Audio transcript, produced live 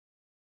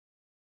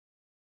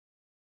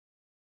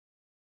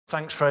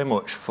Thanks very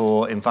much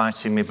for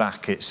inviting me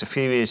back. It's a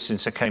few years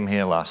since I came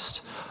here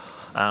last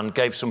and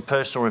gave some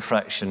personal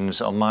reflections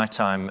on my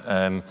time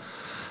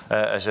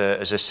as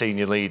a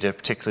senior leader,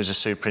 particularly as a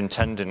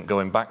superintendent,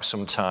 going back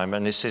some time.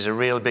 And this is a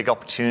really big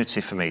opportunity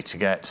for me to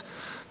get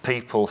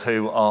people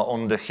who are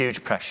under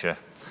huge pressure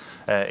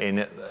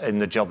in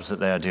the jobs that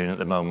they are doing at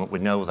the moment. We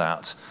know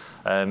that.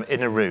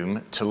 In a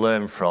room to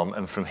learn from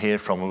and from hear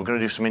from. And we're going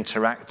to do some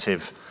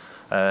interactive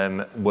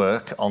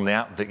work on the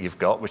app that you've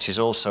got, which is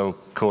also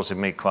causing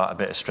me quite a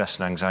bit of stress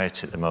and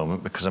anxiety at the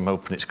moment because I'm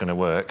hoping it's going to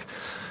work,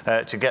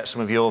 to get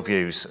some of your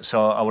views.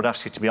 So I would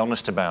ask you to be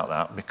honest about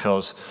that,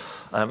 because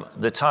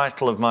the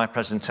title of my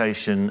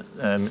presentation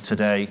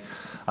today,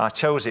 I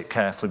chose it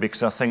carefully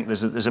because I think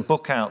there's a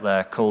book out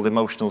there called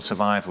Emotional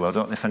Survival. I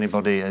don't know if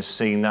anybody has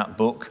seen that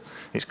book.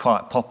 It's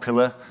quite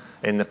popular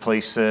in the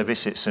police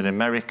service. It's an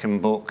American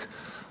book.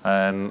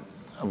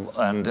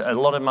 And a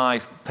lot of my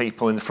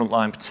people in the front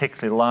line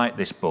particularly like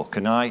this book,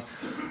 and I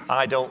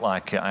don't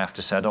like it, I have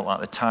to say. I don't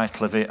like the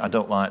title of it. I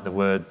don't like the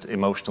word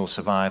emotional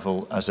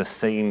survival as a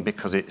theme,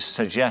 because it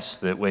suggests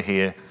that we're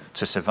here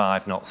to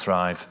survive, not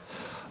thrive.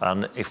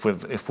 And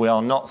if we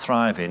are not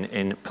thriving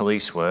in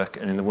police work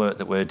and in the work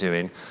that we're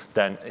doing,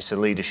 then it's a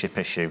leadership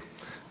issue,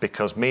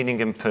 because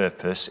meaning and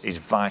purpose is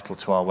vital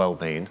to our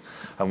well-being.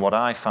 And what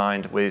I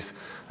find with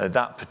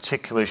that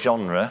particular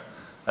genre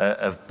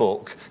of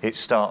book, it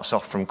starts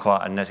off from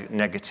quite a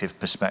negative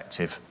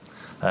perspective.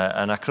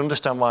 And I can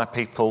understand why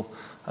people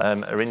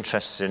are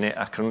interested in it.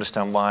 I can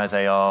understand why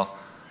they are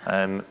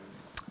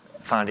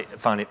find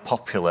it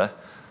popular,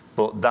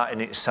 but that in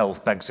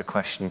itself begs a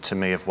question to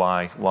me of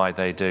why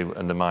they do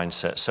and the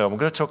mindset. So I'm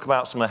going to talk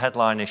about some of the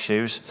headline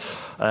issues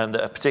that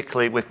are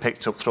particularly we've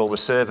picked up through all the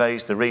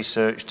surveys, the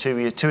research,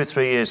 2 or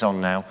 3 years on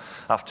now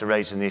after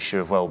raising the issue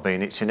of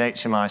wellbeing. It's in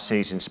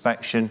HMIC's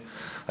inspection.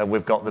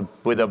 We've got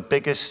we're the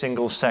biggest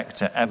single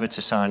sector ever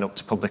to sign up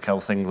to Public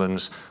Health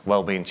England's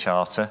Wellbeing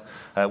Charter.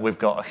 We've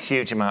got a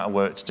huge amount of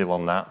work to do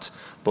on that,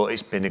 but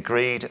it's been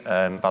agreed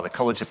by the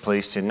College of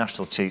Police, the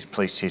National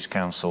Police Chiefs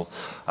Council,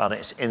 and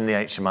it's in the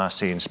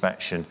HMRC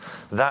inspection.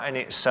 That in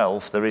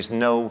itself, there is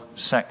no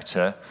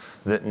sector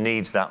that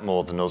needs that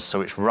more than us, so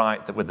it's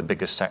right that we're the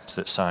biggest sector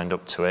that signed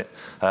up to it.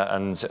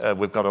 And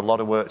we've got a lot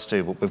of work to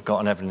do, but we've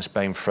got an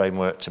evidence-based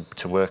framework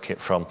to work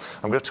it from.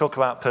 I'm going to talk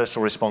about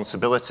personal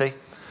responsibility.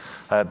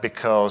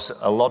 Because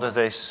a lot of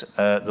this,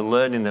 the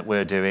learning that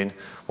we're doing,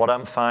 what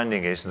I'm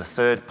finding is, the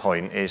third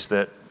point is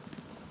that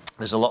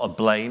there's a lot of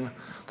blame,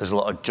 there's a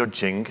lot of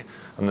judging,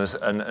 and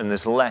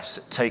there's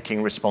less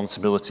taking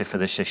responsibility for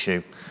this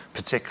issue,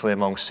 particularly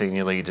among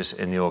senior leaders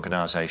in the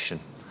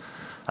organisation.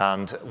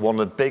 And one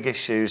of the big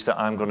issues that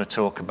I'm going to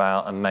talk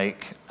about and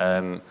make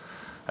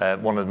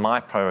one of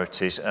my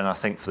priorities, and I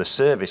think for the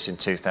service in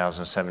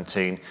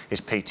 2017,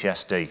 is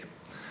PTSD.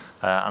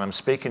 And I'm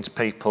speaking to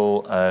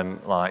people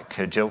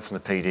like Joe from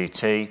the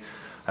PDT,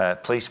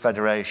 Police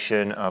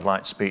Federation. I'd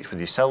like to speak with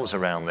yourselves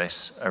around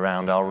this,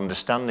 around our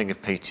understanding of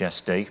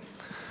PTSD,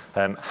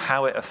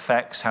 how it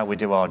affects how we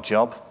do our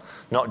job,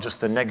 not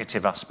just the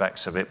negative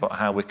aspects of it, but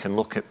how we can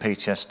look at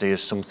PTSD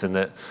as something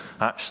that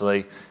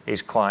actually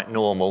is quite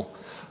normal,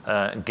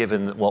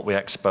 given what we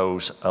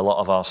expose a lot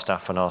of our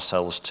staff and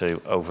ourselves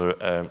to over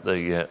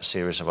the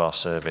series of our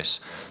service.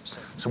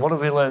 So what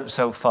have we learnt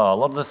so far? A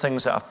lot of the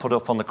things that I've put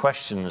up on the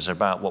questions are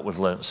about what we've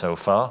learnt so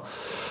far.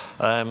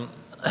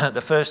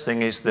 The first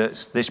thing is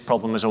that this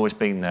problem has always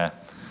been there.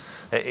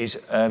 It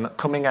is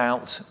coming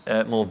out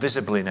more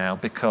visibly now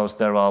because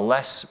there are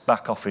less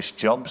back office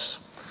jobs.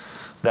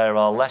 There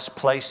are less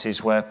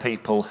places where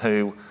people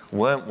who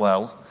weren't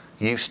well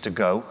used to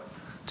go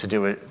to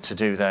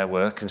do their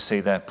work and see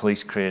their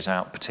police careers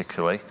out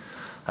particularly.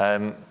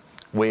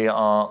 We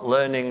are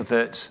learning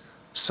that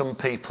some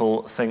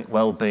people think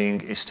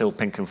well-being is still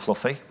pink and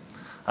fluffy,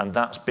 and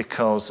that's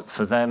because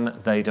for them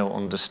they don't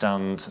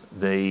understand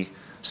the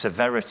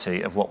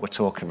severity of what we're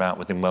talking about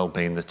within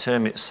well-being. The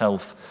term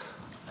itself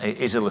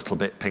is a little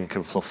bit pink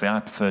and fluffy. I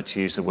prefer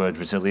to use the word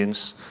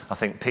resilience. I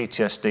think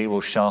PTSD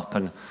will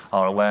sharpen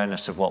our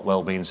awareness of what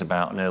well-being is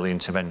about and early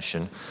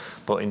intervention.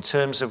 But in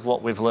terms of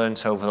what we've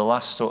learned over the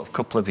last sort of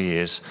couple of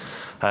years,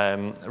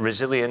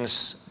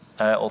 resilience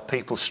or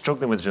people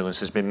struggling with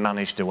resilience has been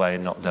managed away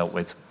and not dealt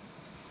with.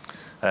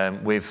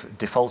 We've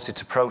defaulted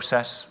to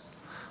process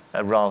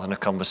rather than a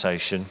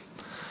conversation,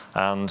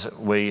 and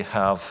we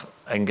have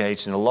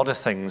engaged in a lot of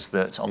things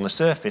that on the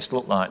surface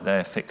look like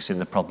they're fixing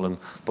the problem,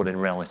 but in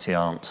reality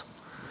aren't.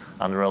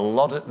 And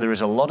there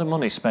is a lot of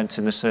money spent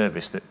in the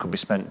service that could be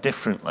spent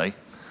differently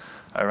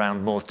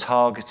around more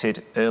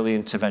targeted early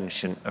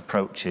intervention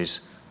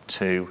approaches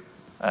to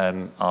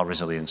our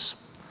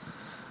resilience.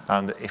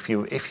 And if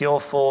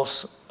your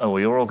force or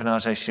your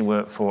organisation you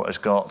work for has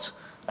got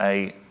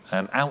a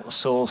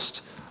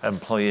outsourced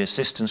employee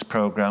assistance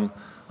programme,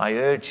 I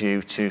urge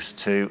you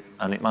to,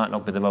 and it might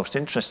not be the most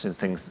interesting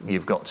thing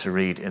you've got to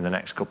read in the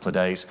next couple of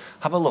days,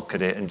 have a look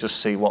at it and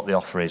just see what the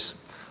offer is.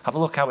 Have a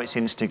look how it's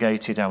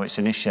instigated, how it's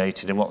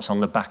initiated, and what's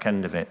on the back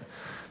end of it.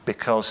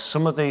 Because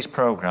some of these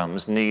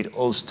programmes need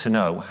us to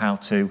know how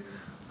to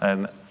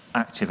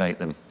activate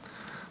them.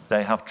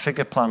 They have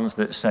trigger plans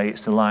that say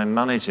it's the line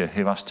manager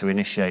who has to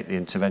initiate the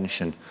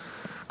intervention.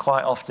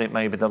 Quite often it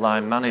may be the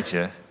line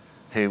manager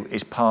who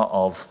is part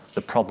of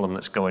the problem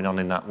that's going on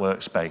in that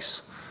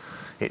workspace.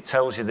 It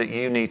tells you that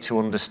you need to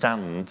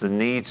understand the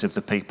needs of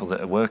the people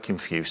that are working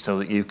for you so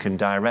that you can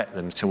direct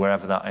them to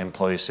wherever that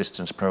employee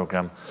assistance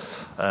programme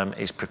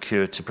is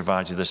procured to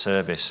provide you the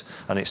service.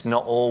 And it's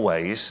not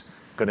always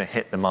going to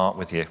hit the mark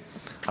with you.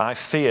 I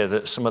fear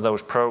that some of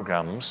those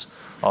programmes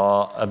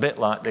are a bit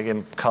like the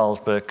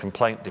Carlsberg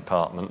complaint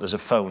department. There's a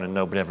phone and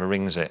nobody ever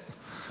rings it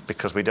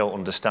because we don't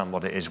understand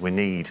what it is we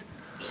need.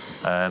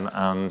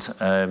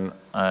 I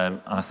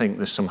think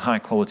there's some high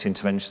quality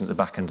intervention at the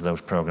back end of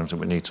those programmes that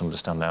we need to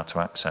understand how to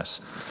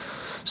access.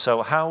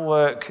 So how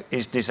work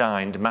is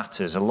designed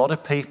matters. A lot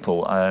of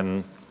people,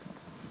 I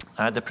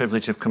had the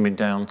privilege of coming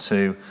down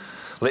to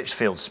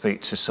Lichfield to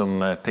speak to some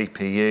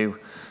PPU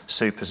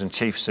supers and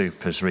chief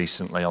supers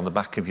recently on the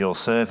back of your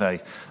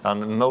survey,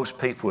 and most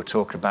people were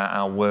talking about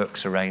how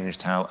work's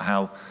arranged,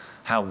 how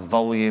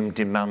volume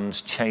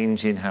demand's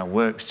changing, how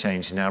work's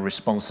changing, how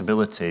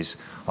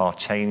responsibilities are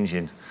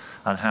changing,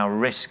 and how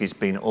risk is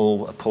being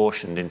all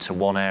apportioned into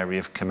one area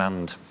of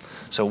command.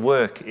 So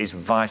work is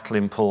vitally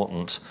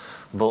important,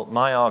 but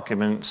my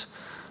argument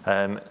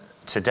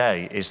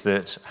today is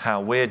that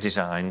how we're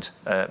designed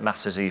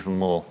matters even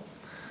more,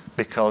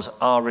 because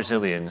our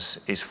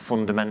resilience is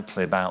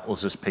fundamentally about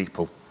us as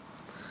people.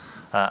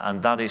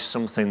 And that is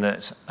something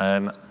that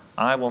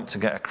I want to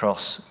get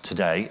across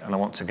today, and I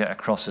want to get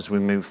across as we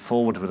move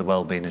forward with the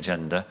wellbeing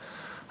agenda.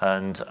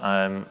 And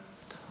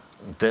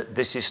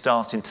this is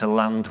starting to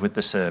land with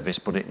the service,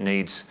 but it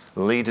needs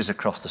leaders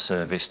across the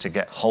service to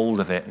get hold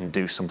of it and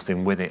do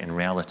something with it in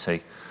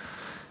reality.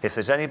 If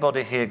there's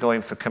anybody here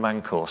going for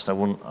command course, and I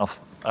wouldn't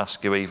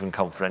ask you even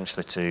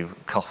confidentially to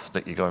cough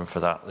that you're going for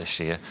that this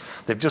year.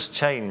 They've just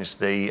changed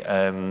the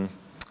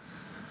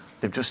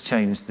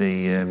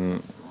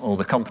all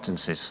the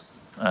competencies,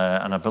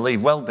 and I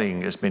believe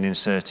wellbeing has been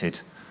inserted.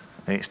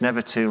 And it's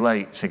never too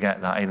late to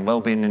get that in.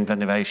 Wellbeing and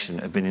innovation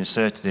have been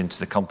inserted into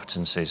the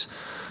competencies.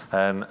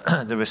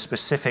 There are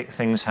specific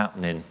things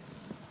happening.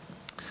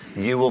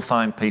 You will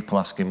find people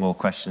asking more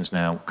questions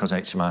now because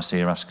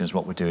HMRC are asking us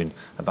what we're doing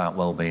about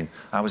wellbeing.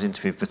 I was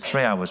interviewed for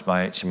 3 hours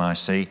by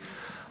HMRC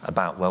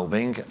about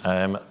wellbeing.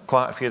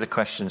 Quite a few of the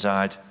questions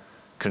I'd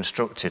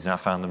constructed, and I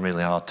found them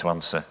really hard to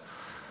answer.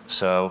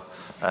 So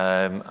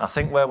I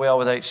think where we are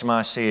with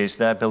HMRC is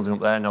they're building up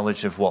their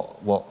knowledge of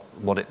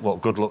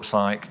what good looks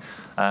like.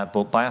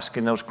 But by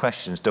asking those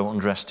questions, don't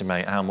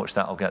underestimate how much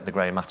that will get the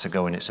grey matter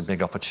going. It's a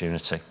big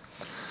opportunity.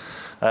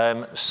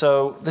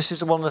 So this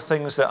is one of the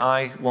things that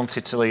I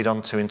wanted to lead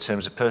on to in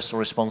terms of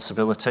personal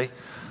responsibility.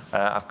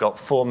 I've got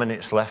 4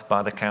 minutes left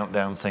by the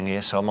countdown thing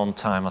here, so I'm on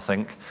time, I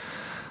think.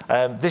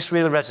 This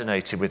really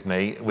resonated with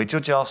me. We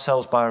judge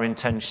ourselves by our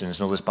intentions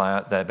and others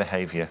by their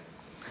behaviour.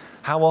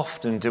 How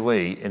often do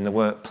we, in the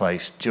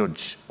workplace,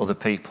 judge other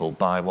people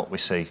by what we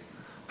see?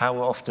 How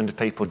often do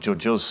people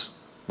judge us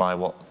by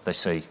what they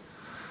see?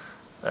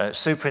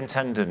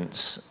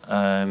 Superintendents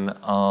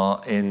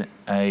are in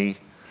a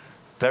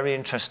very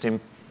interesting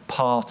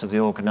part of the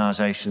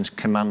organisation's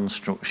command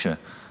structure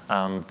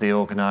and the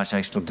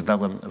organisational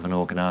development of an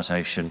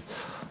organisation.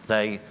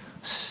 They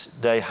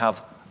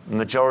have the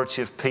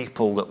majority of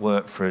people that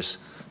work for us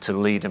to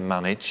lead and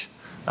manage,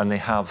 and they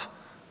have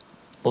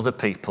other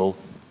people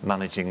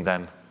managing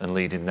them and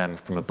leading them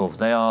from above.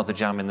 They are the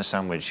jam in the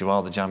sandwich. You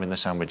are the jam in the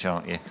sandwich,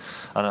 aren't you?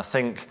 And I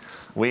think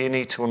we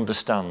need to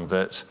understand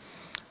that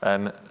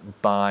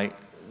by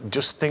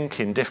just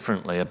thinking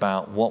differently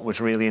about what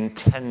was really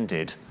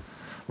intended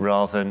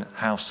rather than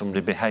how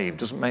somebody behaved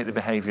doesn't make the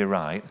behaviour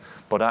right,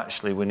 but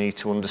actually we need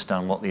to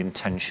understand what the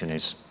intention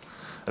is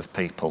of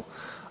people.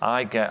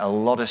 I get a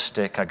lot of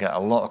stick, I get a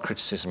lot of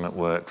criticism at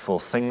work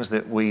for things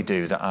that we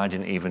do that I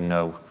didn't even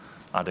know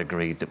I'd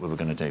agreed that we were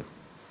going to do.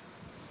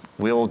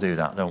 We all do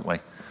that, don't we?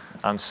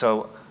 And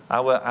so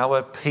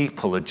our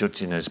people are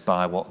judging us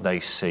by what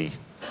they see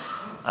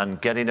and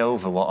getting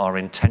over what our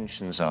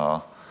intentions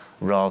are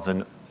rather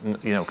than,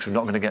 you know, because we're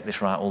not going to get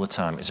this right all the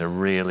time, is a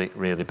really,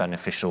 really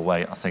beneficial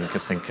way, I think,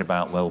 of thinking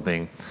about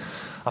well-being.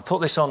 I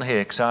put this on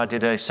here because I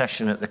did a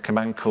session at the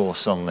command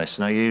course on this,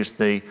 and I used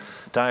the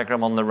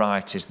diagram on the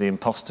right is the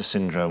imposter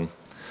syndrome.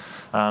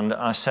 And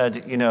I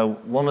said, you know,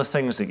 one of the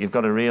things that you've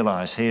got to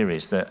realise here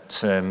is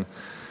that,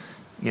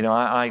 you know,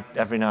 I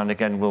every now and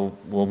again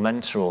will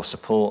mentor or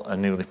support a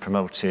newly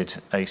promoted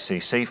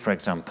ACC, for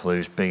example,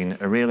 who's been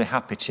a really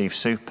happy chief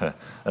super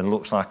and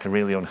looks like a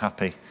really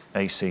unhappy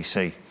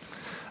ACC.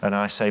 And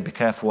I say, be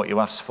careful what you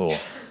ask for.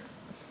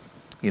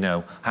 You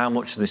know, how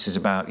much of this is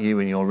about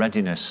you and your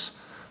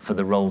readiness for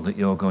the role that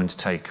you're going to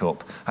take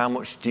up? How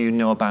much do you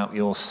know about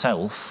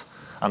yourself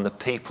and the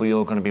people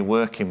you're going to be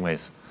working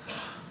with?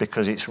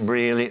 Because it's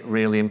really,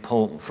 really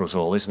important for us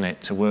all, isn't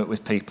it, to work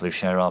with people who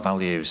share our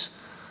values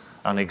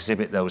and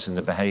exhibit those in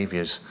the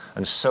behaviours.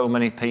 And so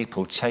many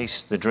people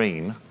chase the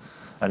dream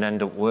and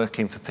end up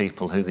working for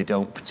people who they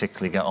don't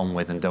particularly get on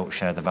with and don't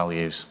share the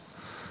values.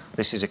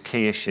 This is a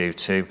key issue,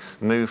 to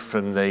move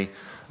from the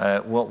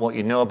what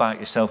you know about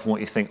yourself and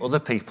what you think other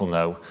people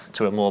know,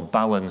 to a more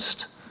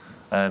balanced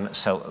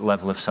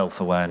level of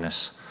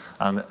self-awareness.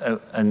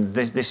 And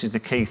this is the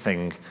key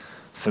thing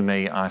for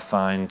me, I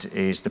find,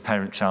 is the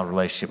parent-child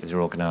relationship with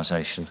your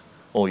organisation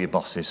or your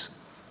bosses.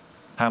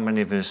 How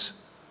many of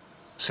us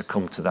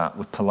succumb to that?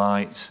 We're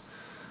polite,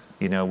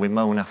 you know, we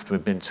moan after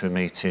we've been to a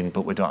meeting,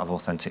 but we don't have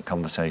authentic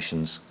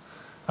conversations.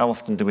 How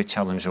often do we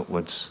challenge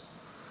upwards?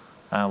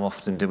 How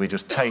often do we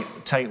just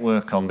take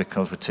work on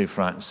because we're too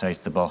frightened to say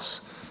to the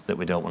boss that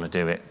we don't want to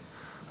do it?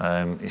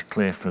 It's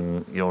clear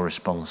from your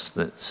response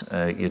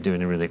that you're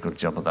doing a really good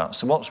job of that.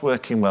 So what's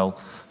working well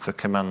for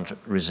command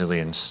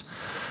resilience?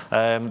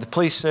 The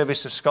Police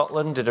Service of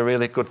Scotland did a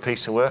really good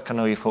piece of work. I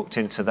know you've hooked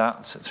into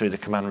that through the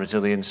Command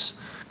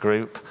Resilience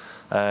group.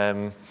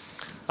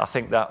 I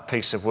think that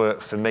piece of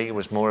work for me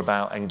was more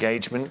about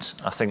engagement.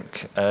 I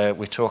think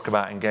we talk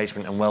about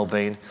engagement and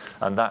well-being,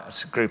 and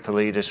that group of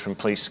leaders from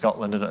Police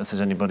Scotland, I don't know if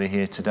there's anybody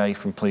here today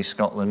from Police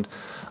Scotland,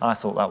 I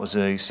thought that was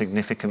a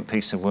significant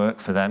piece of work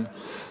for them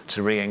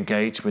to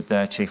re-engage with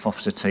their chief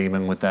officer team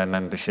and with their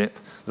membership.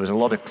 There was a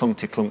lot of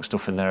clunky-clunk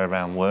stuff in there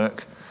around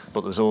work,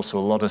 but there was also a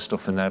lot of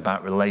stuff in there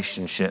about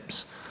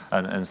relationships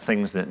and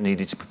things that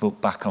needed to be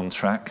put back on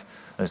track,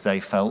 as they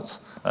felt,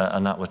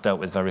 and that was dealt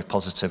with very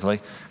positively.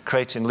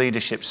 Creating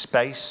leadership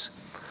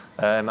space.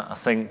 I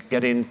think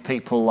getting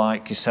people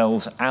like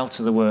yourselves out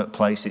of the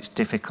workplace, it's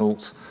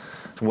difficult,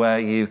 where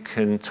you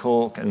can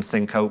talk and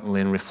think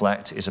openly and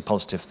reflect is a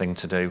positive thing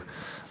to do.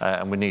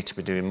 And we need to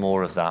be doing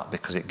more of that,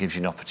 because it gives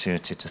you an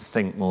opportunity to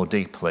think more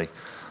deeply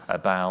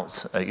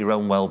about your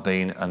own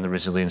well-being and the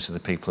resilience of the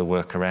people who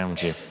work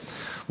around you.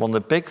 One of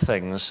the big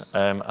things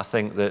I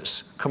think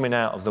that's coming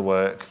out of the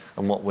work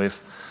and what we've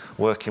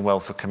working well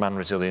for command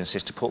resilience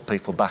is to put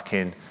people back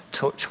in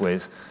touch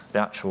with the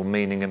actual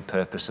meaning and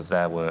purpose of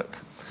their work.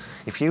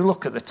 If you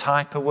look at the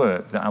type of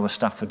work that our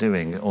staff are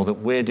doing, or that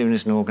we're doing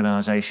as an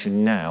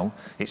organisation now,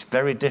 it's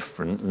very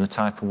different than the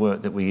type of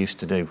work that we used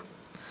to do.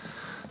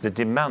 The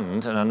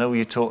demand, and I know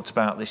you talked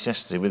about this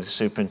yesterday with the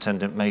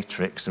superintendent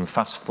matrix and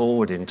fast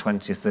forwarding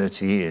 20 or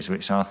 30 years,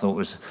 which I thought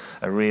was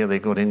a really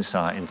good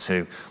insight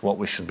into what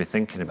we should be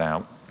thinking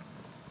about.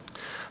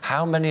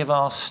 How many of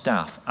our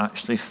staff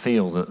actually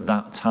feel that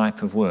that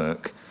type of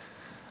work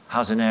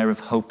has an air of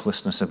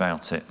hopelessness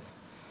about it,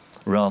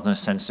 rather than a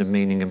sense of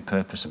meaning and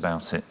purpose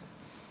about it?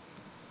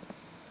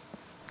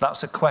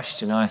 That's a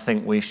question I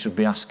think we should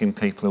be asking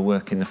people who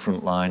work in the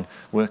front line,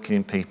 working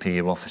in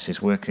PPU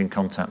offices, working in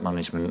contact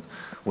management,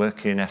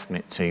 working in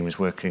FMIT teams,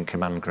 working in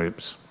command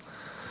groups.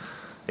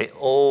 It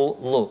all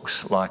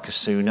looks like a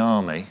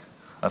tsunami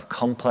of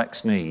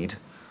complex need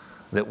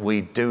that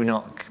we do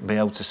not be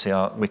able to see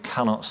we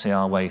cannot see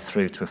our way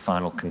through to a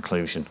final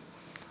conclusion.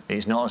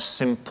 It's not as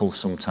simple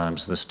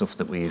sometimes as the stuff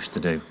that we used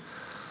to do.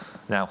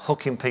 Now,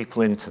 hooking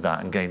people into that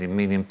and gaining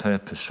meaning and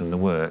purpose from the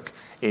work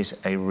is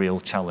a real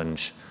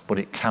challenge, but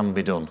it can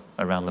be done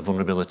around the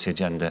vulnerability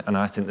agenda. And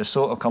I think the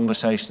sort of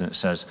conversation that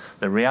says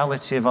the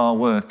reality of our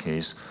work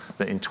is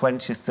that in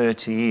 20,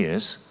 30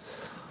 years,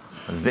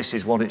 this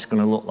is what it's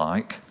going to look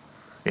like.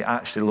 It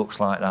actually looks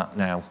like that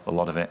now, a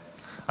lot of it.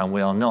 And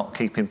we are not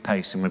keeping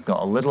pace, and we've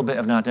got a little bit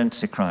of an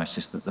identity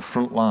crisis that the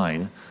front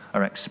line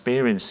are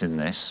experiencing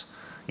this,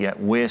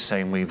 yet we're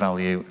saying we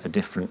value a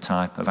different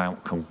type of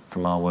outcome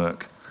from our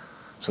work.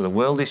 So the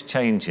world is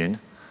changing,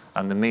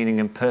 and the meaning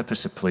and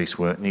purpose of police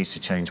work needs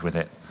to change with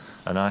it.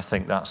 And I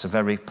think that's a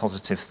very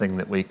positive thing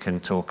that we can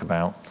talk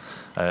about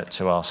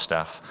to our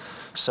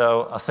staff.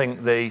 So I think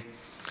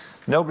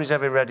nobody's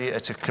ever ready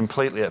at a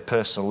completely at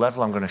personal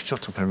level. I'm going to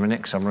shut up in a minute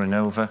because I'm running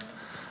over.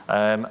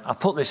 I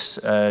put this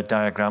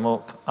diagram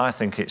up. I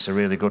think it's a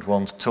really good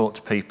one to talk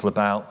to people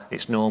about.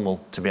 It's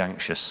normal to be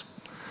anxious.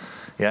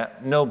 Yeah,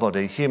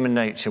 human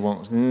nature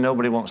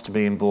nobody wants to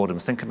be in boredom.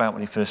 Think about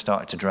when you first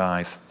started to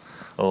drive,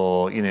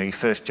 or you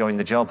first joined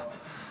the job.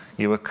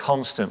 You were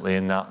constantly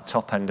in that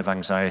top end of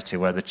anxiety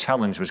where the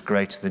challenge was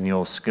greater than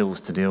your skills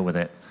to deal with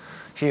it.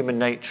 Human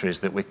nature is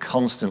that we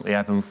constantly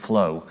ebb and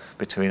flow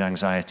between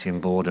anxiety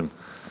and boredom.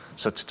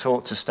 So to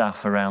talk to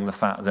staff around the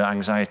fact that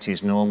anxiety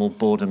is normal,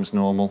 boredom's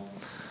normal,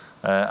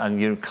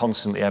 and you're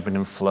constantly ebbing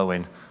and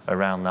flowing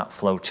around that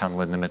flow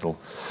channel in the middle.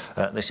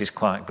 This is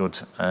quite good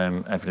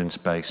evidence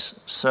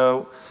base.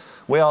 So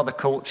we are the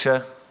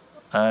culture.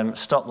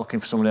 Stop looking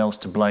for somebody else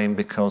to blame,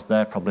 because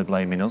they're probably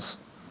blaming us.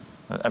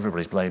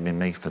 Everybody's blaming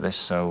me for this,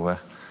 so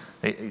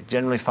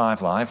generally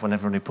 5 Live, when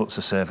everybody puts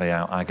a survey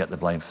out, I get the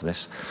blame for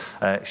this.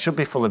 It should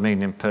be full of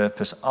meaning and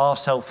purpose. Our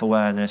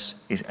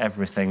self-awareness is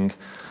everything,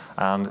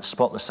 and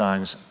spot the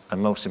signs,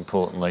 and most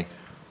importantly,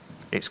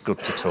 it's good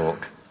to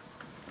talk.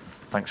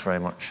 Thanks very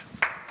much.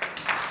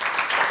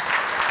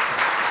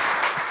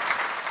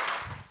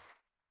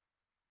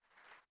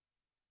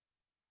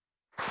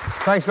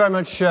 Thanks very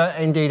much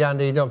indeed,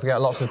 Andy. Don't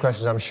forget, lots of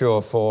questions, I'm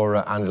sure,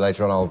 for Andy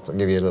later on. I'll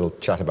give you a little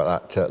chat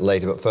about that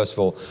later. But first of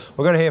all,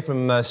 we're going to hear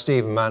from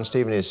Stephen Mann.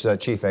 Stephen is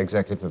Chief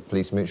Executive of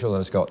Police Mutual and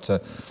has got a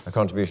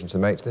contribution to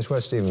make to this.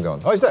 Where's Stephen gone?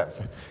 Oh, he's there.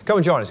 Come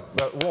and join us.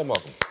 Warm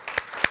welcome.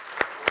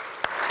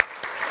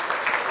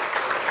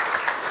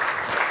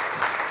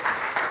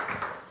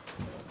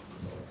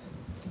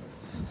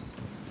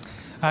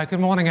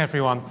 Good morning,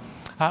 everyone.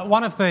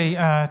 One of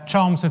the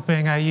charms of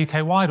being a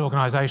UK-wide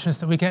organisation is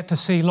that we get to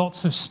see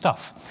lots of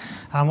stuff.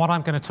 And what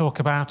I'm going to talk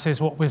about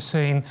is what we've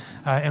seen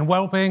in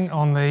wellbeing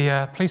on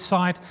the police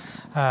side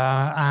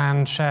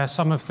and share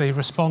some of the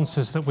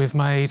responses that we've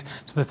made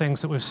to the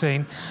things that we've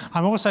seen.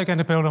 I'm also going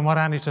to build on what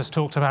Andy just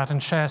talked about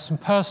and share some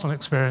personal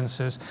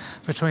experiences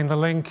between the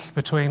link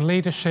between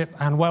leadership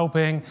and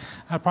wellbeing,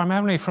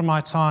 primarily from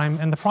my time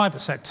in the private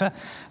sector,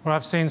 where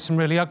I've seen some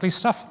really ugly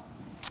stuff.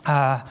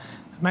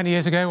 Many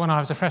years ago, when I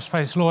was a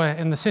fresh-faced lawyer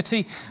in the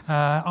city,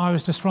 I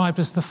was described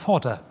as the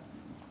fodder.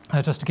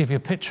 Just to give you a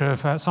picture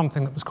of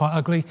something that was quite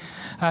ugly.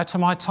 To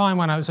my time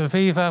when I was at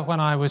Aviva, when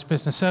I was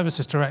Business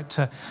Services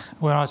Director,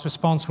 where I was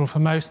responsible for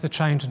most of the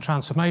change and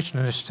transformation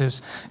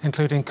initiatives,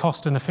 including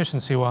cost and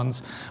efficiency ones,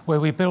 where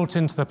we built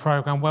into the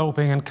programme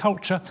wellbeing and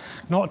culture,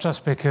 not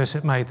just because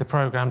it made the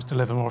programmes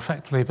deliver more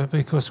effectively, but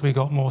because we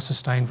got more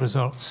sustained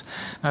results.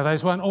 Now,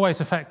 those weren't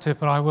always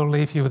effective, but I will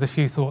leave you with a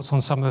few thoughts on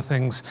some of the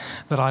things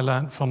that I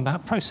learnt from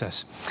that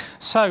process.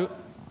 So,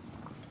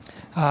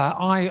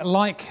 I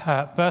like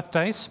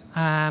birthdays,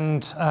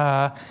 and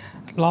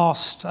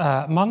last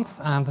month,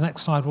 and the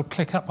next slide will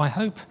click up, I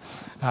hope.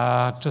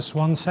 Just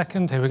 1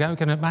 second, here we go,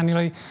 getting it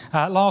manually.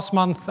 Last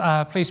month,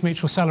 Police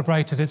Mutual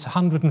celebrated its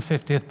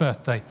 150th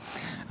birthday.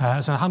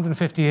 It's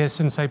 150 years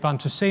since a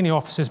bunch of senior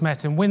officers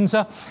met in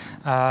Windsor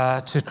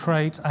to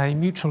create a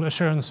mutual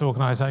assurance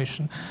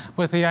organisation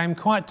with the aim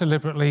quite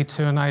deliberately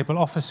to enable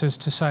officers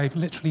to save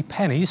literally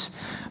pennies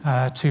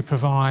to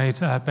provide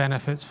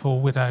benefits for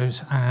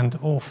widows and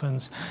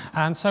orphans.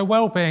 And so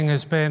wellbeing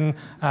has been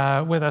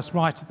with us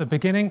right at the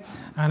beginning,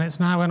 and it's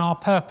now in our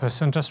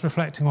purpose. And just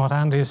reflecting what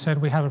Andy has said,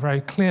 we have a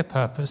very clear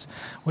purpose,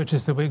 which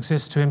is that we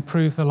exist to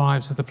improve the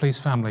lives of the police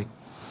family.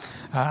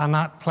 And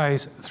that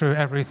plays through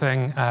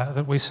everything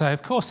that we say.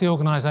 Of course, the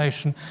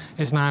organisation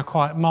is now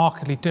quite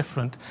markedly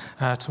different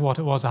to what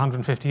it was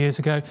 150 years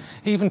ago.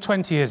 Even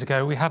 20 years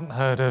ago, we hadn't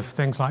heard of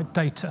things like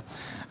data.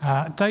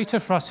 Data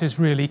for us is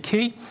really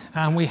key,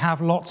 and we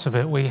have lots of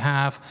it. We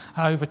have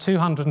over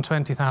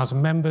 220,000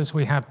 members.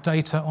 We have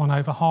data on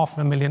over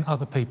 500,000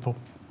 other people.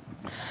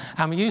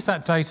 And we use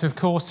that data, of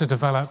course, to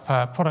develop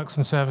products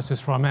and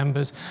services for our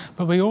members,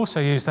 but we also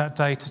use that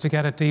data to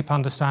get a deep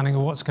understanding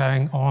of what's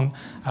going on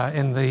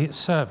in the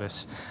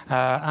service.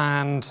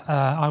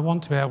 I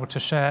want to be able to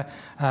share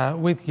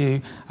with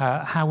you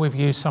how we've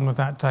used some of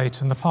that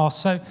data in the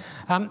past. So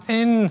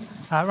in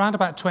around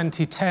about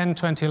 2010,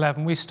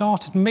 2011, we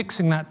started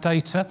mixing that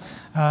data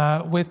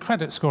with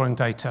credit scoring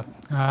data.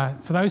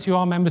 For those who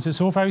are members, it's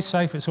all very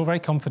safe, it's all very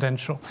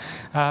confidential,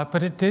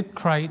 but it did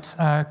create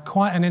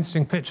quite an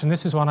interesting picture, and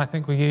this is one I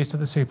think we used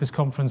at the Supers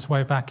conference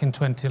way back in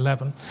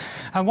 2011.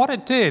 And what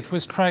it did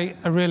was create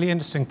a really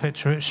interesting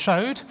picture. It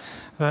showed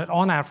that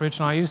on average,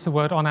 and I use the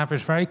word on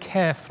average very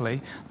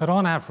carefully, that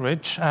on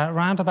average,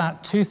 around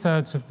about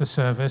 2/3 of the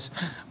service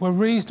were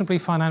reasonably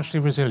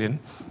financially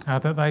resilient,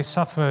 that they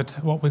suffered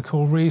what we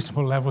call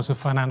reasonable levels of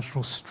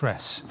financial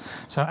stress,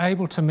 so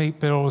able to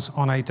meet bills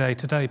on a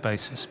day-to-day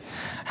basis.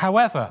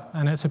 However,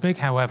 and it's a big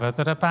however,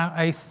 that about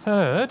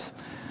 1/3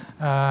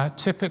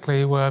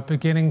 typically were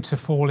beginning to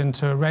fall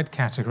into a red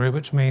category,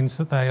 which means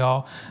that they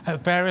are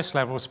at various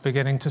levels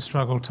beginning to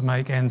struggle to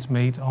make ends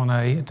meet on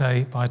a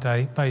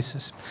day-by-day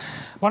basis.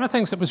 One of the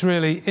things that was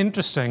really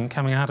interesting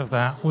coming out of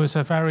that was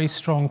a very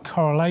strong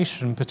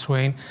correlation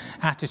between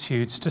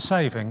attitudes to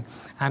saving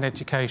and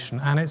education.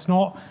 And it's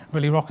not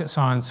really rocket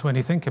science when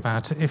you think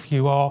about it. If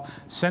you are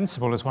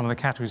sensible, as one of the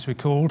categories we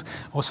called,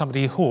 or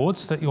somebody who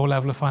hoards, that your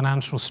level of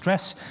financial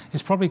stress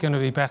is probably going to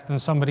be better than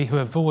somebody who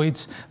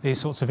avoids these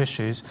sorts of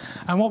issues.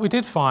 And what we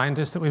did find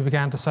is that we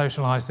began to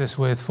socialise this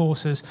with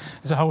forces.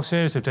 There's a whole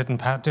series of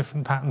different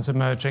patterns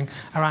emerging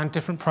around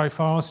different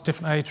profiles,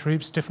 different age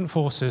groups, different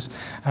forces,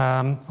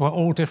 were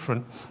all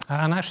different,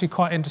 and actually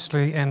quite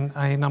interestingly in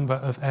a number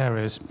of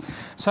areas.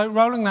 So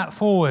rolling that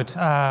forward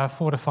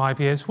 4 to 5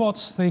 years,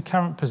 what's the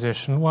current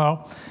position?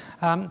 Well,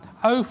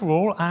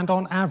 overall and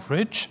on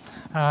average,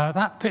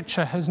 that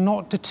picture has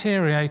not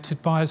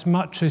deteriorated by as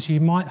much as you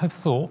might have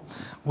thought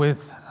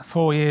with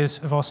 4 years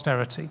of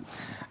austerity.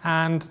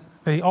 And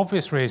the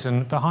obvious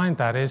reason behind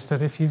that is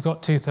that if you've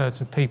got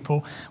 2/3 of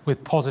people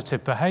with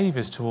positive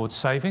behaviours towards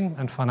saving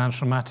and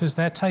financial matters,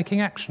 they're taking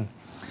action.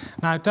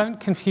 Now, don't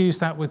confuse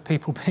that with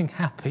people being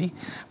happy,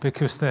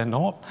 because they're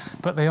not,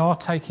 but they are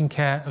taking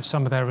care of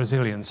some of their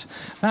resilience.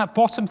 That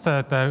bottom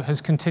third, though, has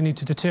continued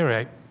to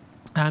deteriorate.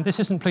 And this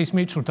isn't Police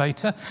Mutual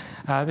data.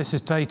 This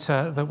is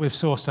data that we've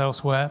sourced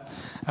elsewhere.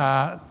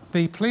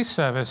 The police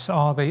service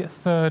are the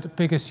 3rd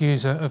biggest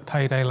user of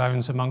payday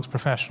loans amongst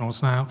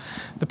professionals. Now,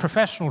 the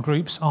professional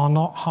groups are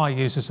not high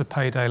users of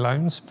payday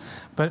loans,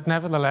 but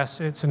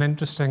nevertheless, it's an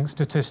interesting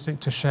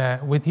statistic to share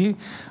with you,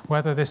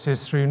 whether this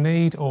is through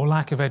need or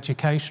lack of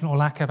education or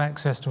lack of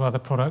access to other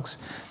products.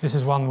 This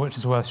is one which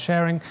is worth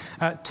sharing.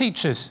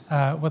 Teachers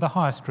were the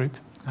highest group.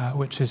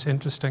 Which is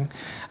interesting.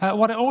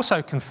 What it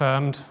also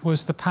confirmed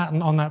was the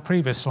pattern on that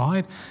previous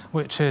slide,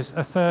 which is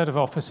 1/3 of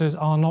officers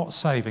are not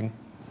saving.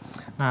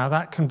 Now,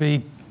 that can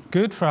be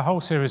good for a whole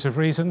series of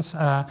reasons,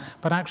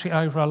 but actually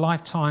over a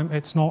lifetime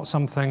it's not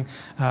something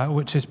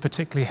which is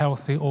particularly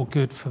healthy or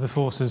good for the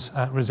force's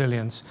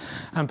resilience.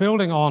 And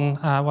building on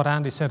what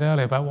Andy said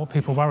earlier about what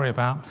people worry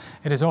about,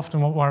 it is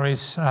often what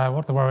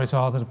the worries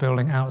are that are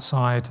building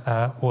outside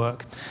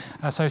work.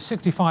 So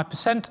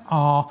 65%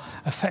 are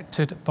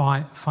affected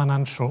by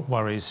financial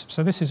worries.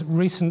 So this is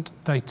recent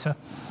data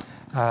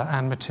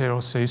and material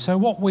Sue. So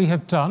what we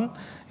have done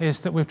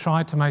is that we've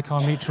tried to make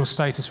our mutual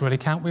status really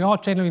count. We are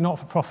generally not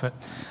for profit.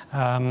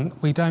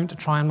 We don't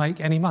try and make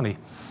any money.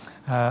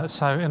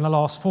 So in the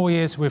last 4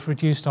 years, we've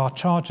reduced our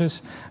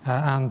charges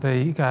and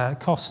the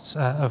costs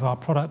of our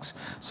products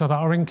so that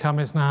our income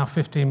is now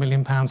 £15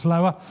 million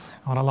lower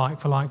on a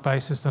like-for-like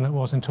basis than it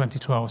was in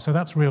 2012. So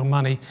that's real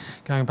money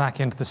going back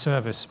into the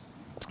service.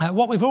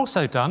 What we've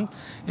also done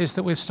is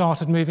that we've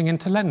started moving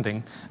into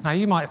lending. Now,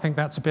 you might think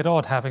that's a bit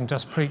odd, having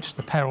just preached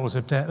the perils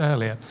of debt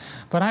earlier.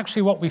 But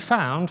actually what we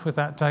found with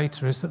that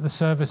data is that the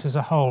service as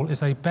a whole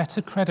is a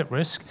better credit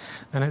risk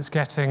than it's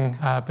getting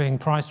being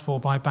priced for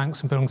by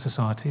banks and building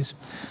societies.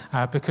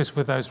 Because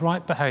with those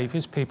right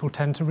behaviours, people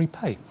tend to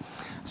repay.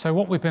 So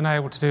what we've been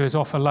able to do is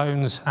offer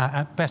loans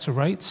at better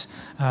rates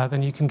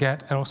than you can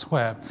get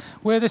elsewhere.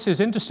 Where this is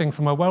interesting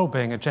from a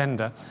wellbeing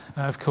agenda,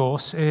 of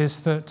course,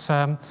 is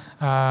that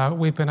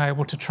we've been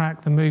able to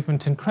track the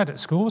movement in credit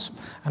scores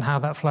and how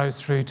that flows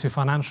through to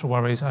financial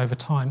worries over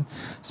time.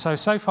 So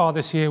far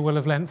this year we'll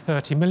have lent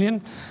 30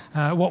 million.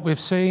 What we've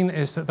seen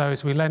is that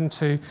those we lend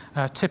to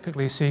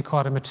typically see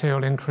quite a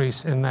material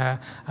increase in their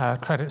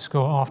credit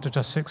score after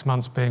just 6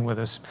 months being with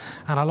us.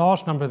 And a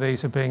large number of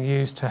these are being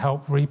used to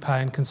help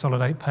repay and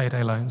consolidate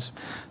payday loans.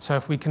 So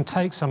if we can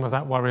take some of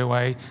that worry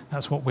away,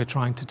 that's what we're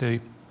trying to do.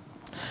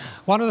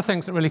 One of the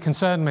things that really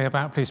concerned me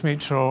about Police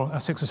Mutual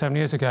 6 or 7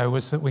 years ago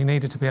was that we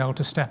needed to be able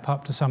to step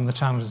up to some of the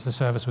challenges the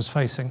service was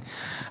facing.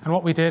 And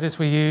what we did is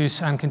we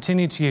use and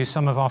continue to use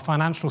some of our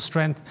financial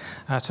strength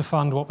to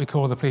fund what we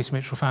call the Police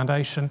Mutual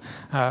Foundation.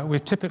 We're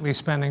typically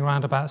spending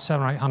around about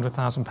 £700,000 or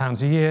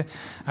 £800,000 a year.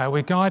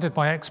 We're guided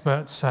by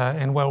experts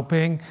in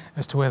well-being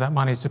as to where that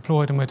money is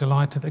deployed, and we're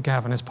delighted that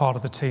Gavin is part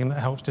of the team that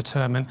helps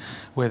determine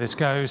where this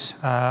goes.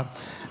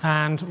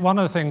 And one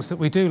of the things that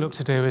we do look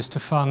to do is to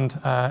fund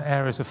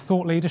areas of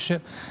thought leadership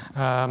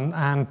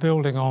and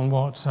building on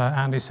what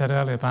Andy said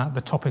earlier about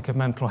the topic of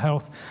mental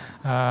health.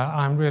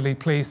 I'm really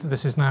pleased that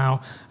this is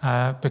now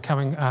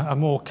becoming a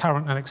more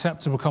current and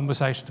acceptable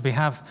conversation to be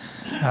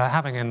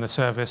having in the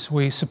service.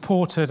 We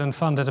supported and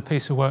funded a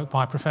piece of work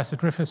by Professor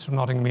Griffiths from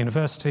Nottingham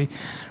University,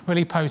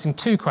 really posing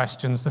two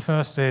questions. The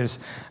first is,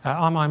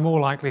 am I more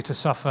likely to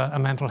suffer a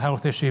mental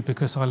health issue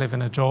because I live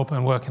in a job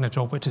and work in a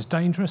job which is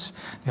dangerous?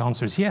 The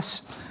answer is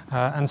yes.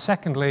 And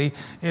secondly,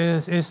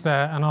 is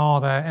there and are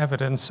there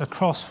evidence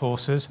across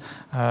forces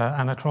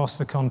and across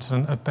the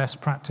continent of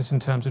best practice in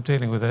terms of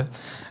dealing with it?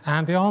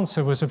 And the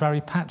answer was a very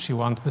patchy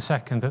one to the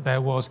second, that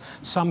there was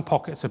some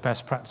pockets of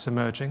best practice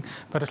emerging,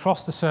 but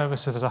across the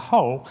services as a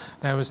whole,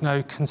 there was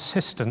no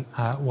consistent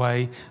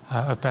way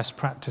of best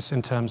practice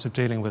in terms of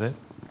dealing with it.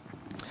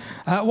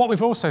 What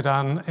we've also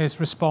done is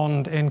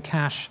respond in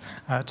cash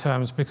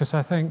terms, because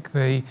I think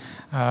the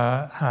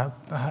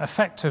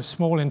effect of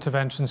small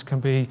interventions can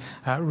be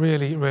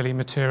really, really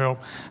material.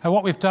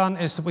 What we've done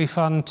is that we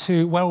fund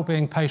 2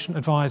 wellbeing patient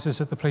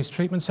advisors at the police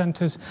treatment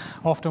centres.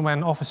 Often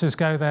when officers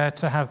go there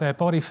to have their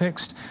body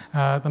fixed,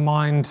 the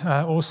mind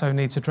also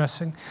needs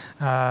addressing,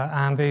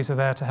 and these are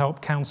there to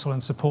help counsel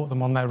and support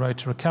them on their road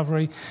to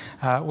recovery.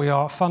 We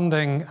are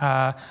funding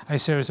a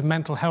series of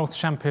mental health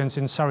champions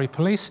in Surrey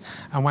Police,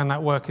 and when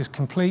that work is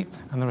complete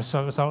and the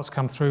results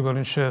come through, we'll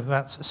ensure that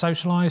that's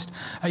socialised.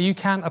 You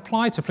can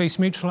apply to Police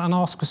Mutual and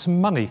ask for some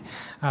money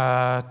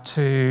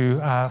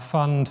to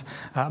fund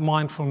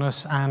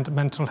mindfulness and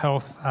mental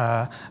health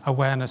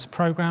awareness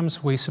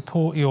programmes. We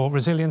support your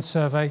resilience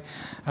survey,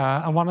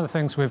 and one of the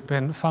things we've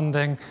been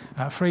funding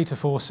free to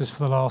forces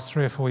for the last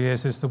 3 or 4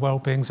 years is the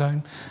Wellbeing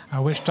Zone,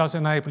 which does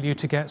enable you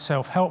to get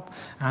self-help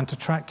and to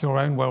track your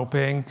own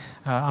well-being.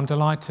 I'm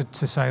delighted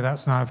to say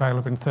that's now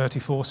available in 30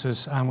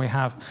 forces, and we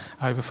have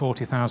over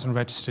 40,000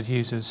 registered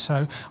users.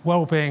 So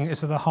well-being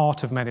is at the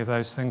heart of many of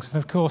those things. And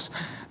of course,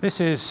 this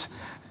is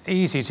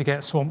easy to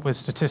get swamped with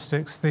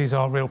statistics. These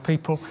are real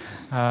people,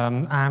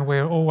 and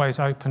we're always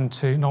open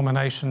to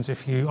nominations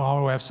if you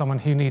are aware of someone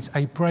who needs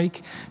a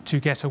break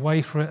to get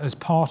away from it as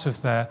part of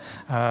their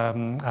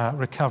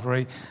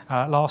recovery.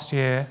 Last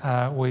year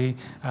we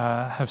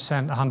have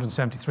sent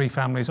 173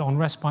 families on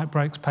respite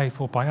breaks paid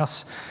for by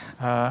us,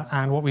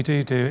 and what we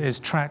do is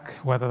track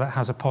whether that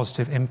has a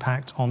positive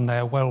impact on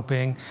their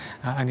well-being,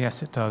 and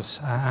yes it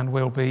does, and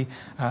we'll be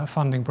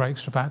funding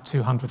breaks for about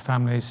 200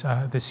 families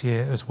this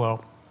year as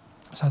well.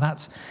 So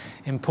that's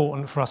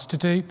important for us to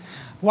do.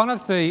 One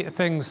of the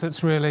things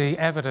that's really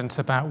evident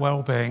about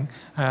well-being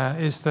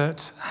is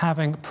that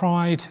having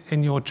pride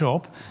in your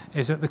job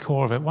is at the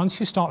core of it. Once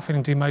you start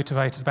feeling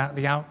demotivated about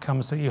the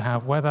outcomes that you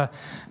have, whether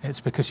it's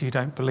because you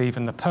don't believe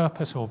in the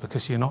purpose or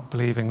because you're not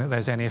believing that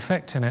there's any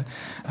effect in it,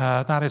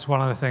 that is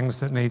one of the things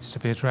that needs to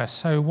be addressed.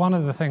 So one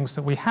of the things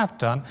that we have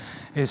done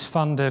is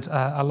funded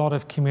a lot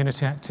of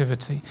community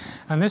activity.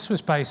 And this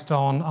was based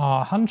on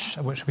our hunch,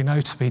 which we know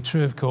to be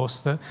true, of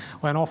course, that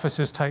when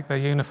officers take their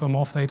uniform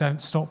off, they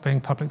don't stop being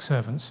public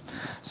servants.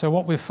 So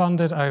what we've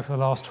funded over the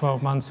last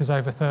 12 months is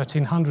over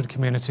 1,300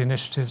 community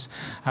initiatives,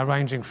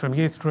 ranging from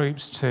youth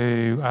groups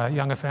to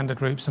young offender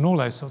groups and all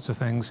those sorts of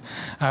things.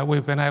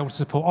 We've been able to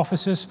support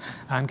officers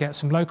and get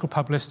some local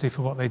publicity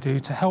for what they do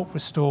to help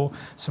restore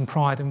some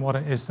pride in what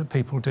it is that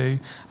people do.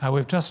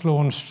 We've just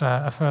launched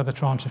a further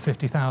tranche of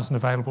 50,000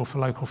 available for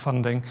local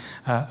funding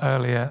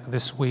earlier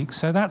this week.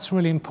 So that's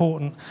really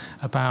important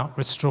about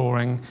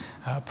restoring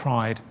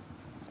pride.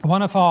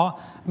 One of our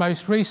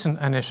most recent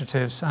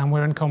initiatives, and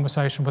we're in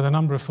conversation with a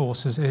number of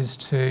forces, is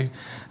to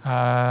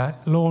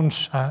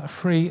launch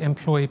free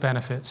employee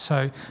benefits,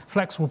 so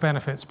flexible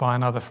benefits by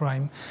another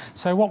frame.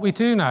 So what we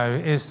do know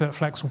is that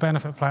flexible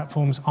benefit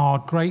platforms are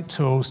great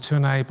tools to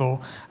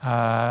enable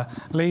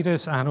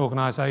leaders and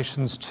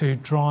organisations to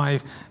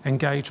drive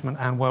engagement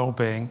and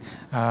well-being.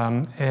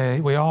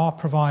 We are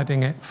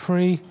providing it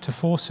free to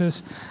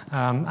forces,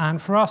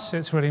 and for us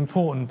it's really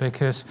important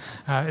because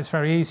it's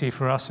very easy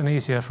for us and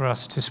easier for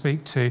us to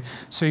speak to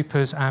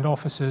supers and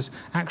officers.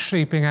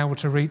 Actually being able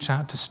to reach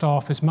out to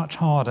staff is much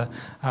harder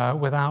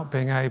without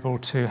being able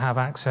to have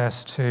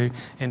access to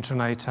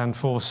intranet and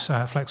force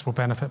flexible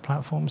benefit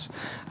platforms.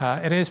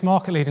 It is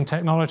market-leading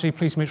technology.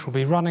 Police Mutual will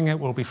be running it,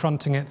 we'll be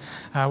fronting it.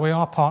 We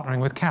are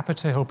partnering with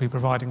Capita, who'll be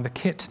providing the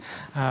kit.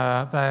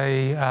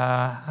 They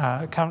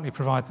currently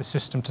provide the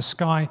system to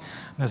Sky.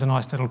 There's a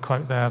nice little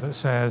quote there that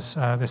says,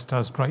 this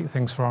does great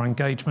things for our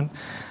engagement.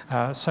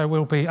 So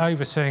we'll be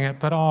overseeing it,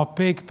 but our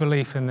big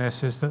belief in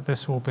this is that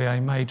this will be a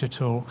major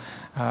tool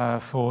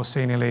for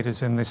senior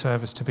leaders in the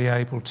service to be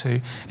able to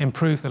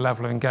improve the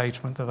level of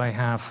engagement that they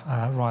have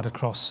right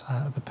across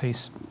the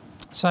piece.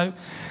 So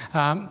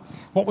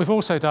what we've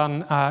also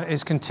done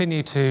is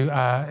continue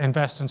to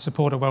invest and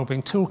support a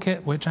wellbeing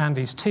toolkit, which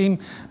Andy's team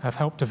have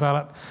helped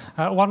develop.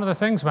 One of the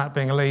things about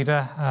being a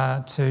leader,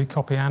 to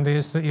copy Andy,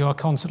 is that you are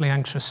constantly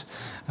anxious.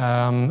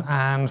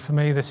 And for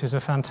me, this is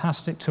a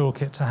fantastic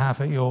toolkit to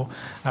have at your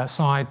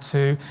side,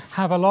 to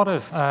have a lot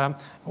of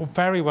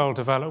very well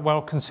developed,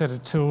 well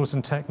considered tools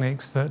and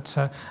techniques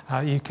that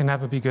you can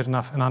never be good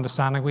enough in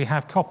understanding. We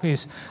have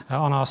copies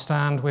on our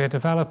stand. We're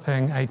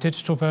developing a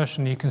digital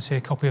version. You can see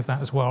a copy of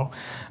that as well.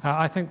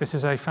 I think this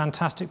is a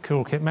fantastic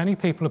toolkit. Many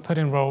people are put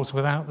in roles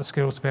without the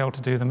skills to be able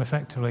to do them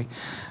effectively,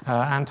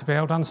 and to be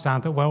able to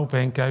understand that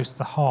well-being goes to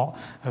the heart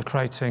of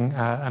creating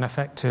an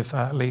effective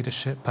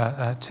leadership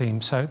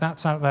team. So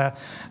that's out there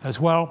as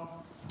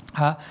well.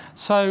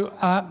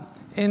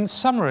 In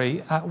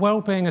summary,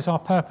 well-being is our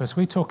purpose.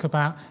 We talk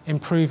about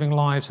improving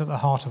lives at the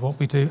heart of what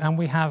we do, and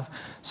we have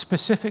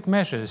specific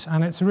measures,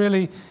 and it's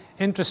really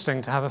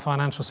interesting to have a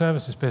financial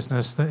services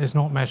business that is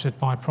not measured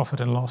by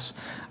profit and loss.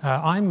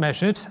 I'm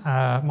measured,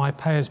 my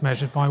pay is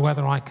measured by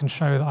whether I can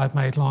show that I've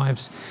made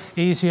lives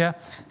easier,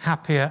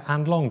 happier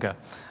and longer.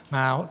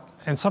 Now,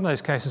 in some of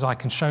those cases I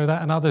can show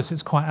that, and others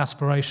it's quite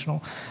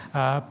aspirational.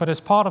 But as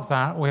part of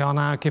that, we are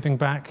now giving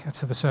back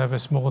to the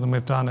service more than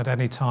we've done at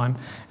any time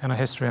in our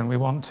history, and we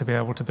want to be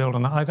able to build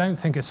on that. I don't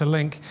think it's a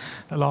link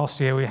that last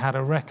year we had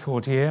a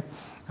record year.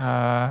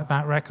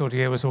 That record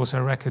year was also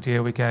a record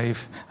year we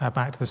gave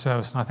back to the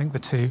service, and I think the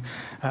two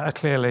are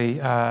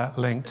clearly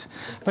linked.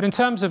 But in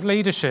terms of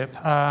leadership,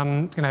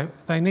 you know,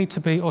 they need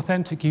to be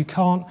authentic. You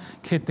can't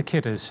kid the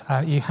kidders.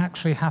 You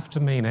actually have to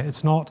mean it.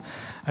 It's not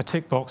a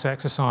tick box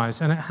exercise,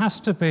 and it has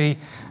to be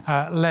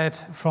led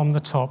from the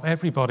top.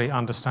 Everybody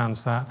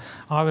understands that.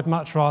 I would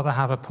much rather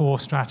have a poor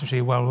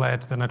strategy well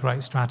led than a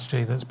great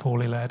strategy that's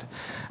poorly led.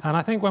 And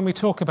I think when we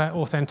talk about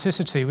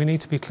authenticity, we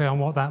need to be clear on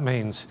what that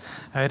means.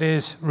 It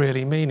is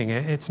really meaning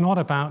it. It's not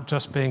about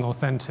just being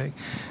authentic.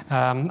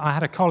 I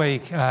had a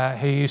colleague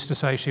who used to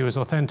say she was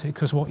authentic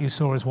because what you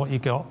saw is what you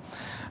got.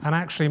 And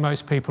actually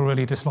most people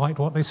really disliked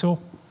what they saw.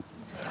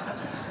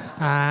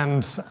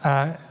 And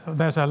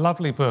there's a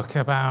lovely book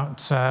about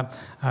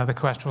the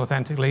question of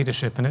authentic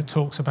leadership, and it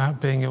talks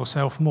about being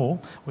yourself more,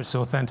 which is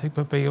authentic,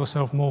 but be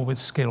yourself more with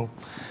skill.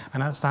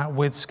 And that's that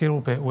with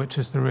skill bit, which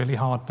is the really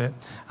hard bit,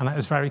 and that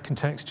is very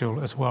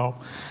contextual as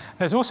well.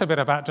 There's also a bit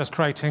about just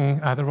creating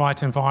the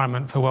right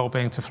environment for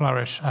well-being to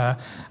flourish.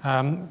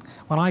 When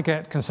I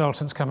get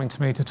consultants coming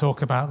to me to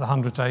talk about the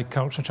 100-day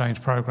culture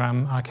change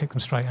programme, I kick them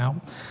straight out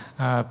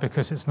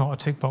because it's not a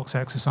tick box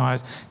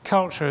exercise.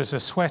 Culture is a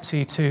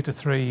sweaty 2 to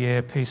 3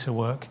 year piece of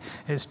work.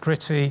 It's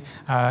gritty.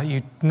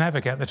 You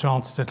never get the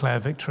chance to declare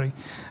victory.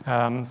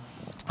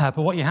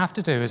 But what you have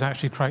to do is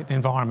actually create the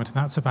environment, and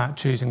that's about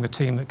choosing the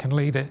team that can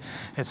lead it.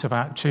 It's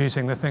about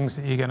choosing the things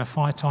that you're going to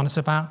fight on. It's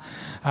about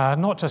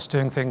not just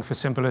doing things for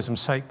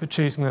symbolism's sake, but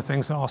choosing the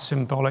things that are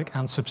symbolic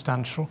and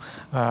substantial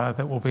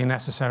that will be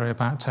necessary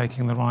about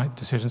taking the right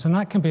decisions. And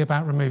that can be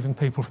about removing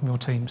people from your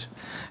teams.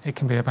 It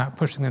can be about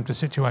pushing them to a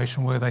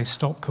situation where they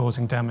stop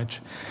causing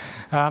damage.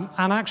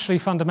 And actually,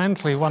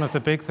 fundamentally, one of the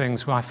big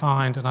things I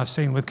find, and I've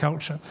seen with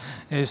culture,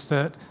 is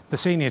that the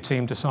senior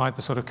team decide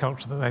the sort of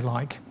culture that they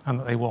like and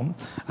that they want.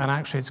 And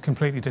actually, it's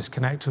completely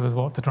disconnected with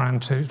what the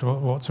ground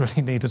what's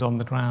really needed on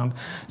the ground.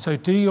 So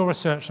do your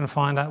research and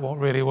find out what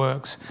really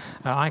works.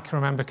 I can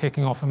remember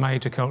kicking off a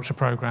major culture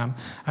programme,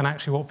 and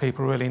actually what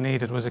people really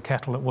needed was a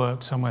kettle that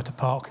worked, somewhere to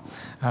park,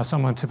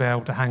 someone to be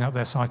able to hang up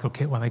their cycle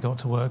kit when they got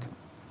to work.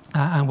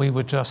 And we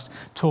were just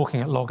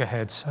talking at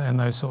loggerheads and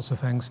those sorts of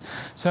things.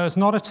 So it's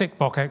not a tick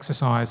box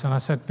exercise, and I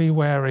said be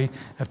wary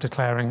of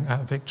declaring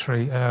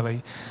victory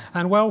early.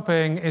 And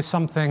well-being is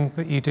something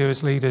that you do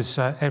as leaders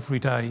every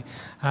day,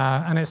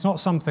 and it's not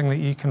something that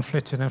you can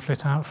flit in and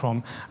flit out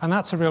from. And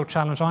that's a real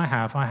challenge I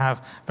have. I have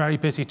a very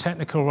busy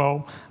technical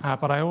role,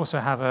 but I also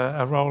have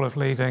a role of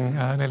leading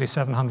nearly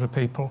 700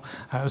 people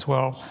as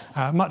well.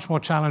 Much more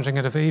challenging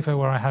at Aviva,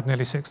 where I had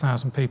nearly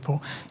 6,000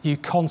 people. You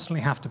constantly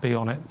have to be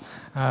on it.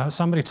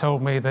 Somebody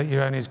told me that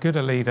you're only as good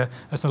a leader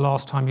as the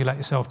last time you let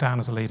yourself down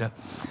as a leader.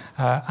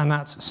 And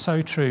that's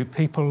so true.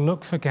 People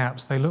look for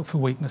gaps, they look for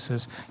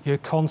weaknesses. You're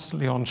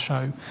constantly on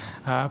show.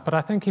 But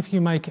I think if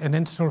you make an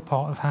integral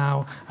part of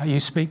how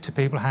you speak to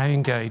people, how you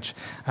engage,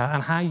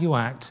 and how you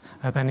act,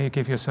 then you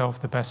give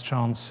yourself the best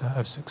chance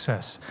of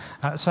success.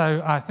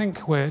 So I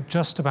think we're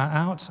just about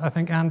out. I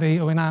think, Andy,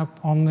 are we now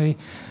on the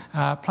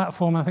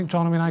platform? I think,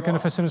 John, are we now going to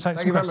facilitate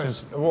some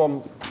questions? Thank you very much. A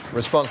warm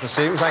response for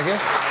Stephen. Thank you.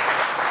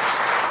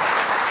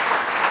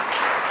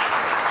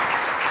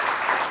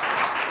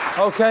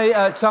 OK,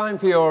 time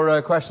for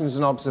your questions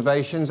and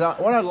observations.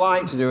 What I'd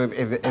like to do, if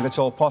it's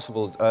all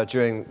possible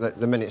during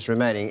the minutes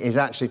remaining, is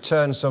actually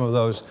turn some of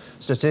those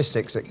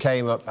statistics that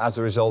came up as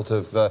a result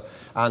of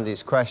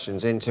Andy's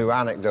questions into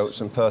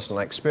anecdotes and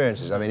personal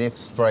experiences. I mean, if,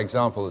 for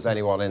example, there's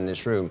anyone in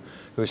this room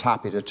who's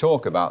happy to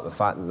talk about the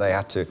fact that they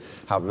had to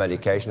have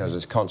medication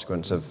as a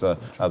consequence of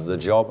the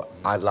job,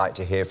 I'd like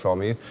to hear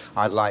from you.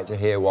 I'd like to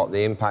hear what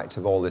the impact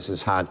of all this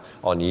has had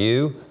on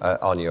you,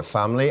 on your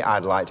family.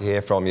 I'd like to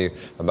hear from you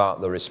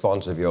about the response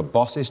of your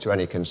bosses to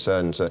any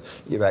concerns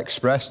you've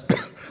expressed.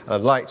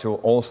 I'd like to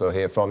also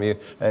hear from you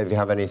if you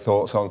have any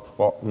thoughts on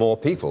what more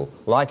people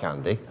like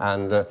Andy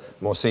and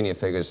more senior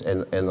figures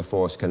in the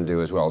force can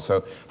do as well.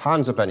 So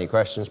hands up any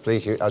questions,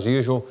 please. As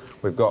usual,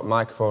 we've got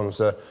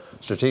microphones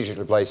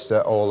strategically placed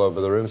all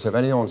over the room. So if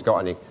anyone's got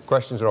any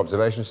questions or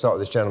observations, start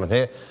with this gentleman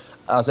here.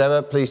 As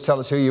ever, please tell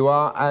us who you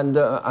are, and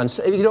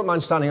if you don't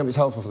mind standing up, it's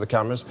helpful for the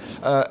cameras.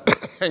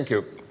 Thank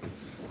you.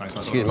 Thanks,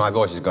 excuse me, my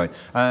voice is going.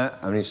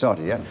 Haven't you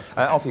started yet?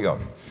 Off you go.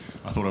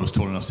 I thought I was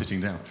tall enough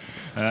sitting down.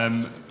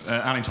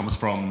 Alan Thomas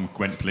from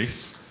Gwent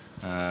Police.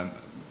 I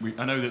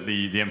know that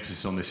the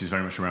emphasis on this is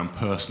very much around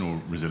personal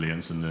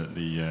resilience and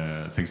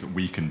the things that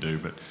we can do,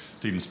 but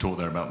Stephen's talked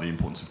there about the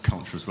importance of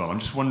culture as well. I'm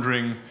just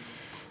wondering,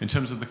 in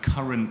terms of the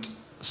current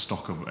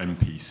stock of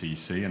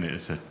MPCC, and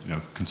it's a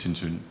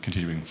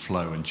continuing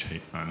flow and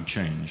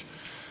change,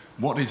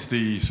 what is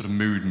the sort of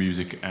mood,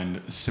 music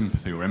and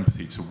sympathy or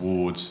empathy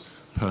towards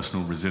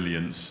personal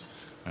resilience,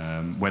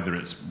 whether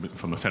it's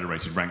from the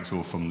federated ranks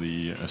or from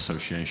the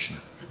association?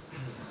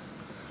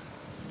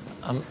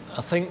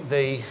 I think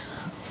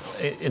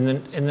in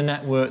the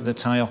network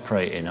that I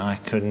operate in, I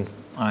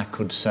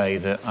could say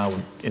that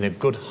in a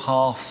good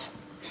half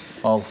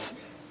of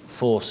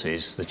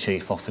forces, the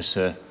chief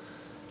officer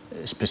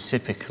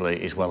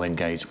specifically is well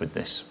engaged with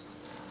this.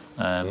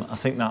 I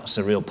think that's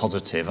a real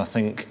positive. I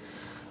think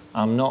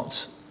I'm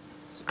not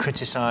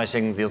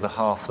criticising the other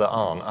half that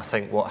aren't. I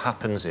think what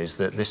happens is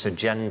that this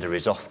agenda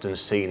is often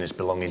seen as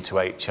belonging to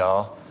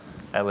HR,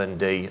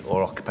 L&D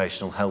or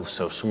occupational health.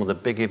 So some of the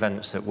big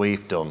events that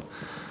we've done,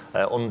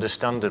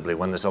 understandably,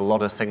 when there's a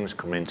lot of things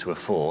coming into a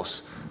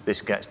force,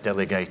 this gets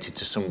delegated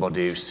to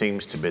somebody who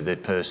seems to be the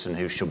person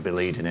who should be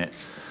leading it.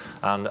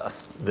 And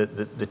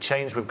the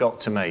change we've got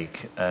to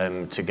make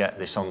to get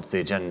this onto the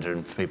agenda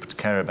and for people to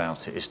care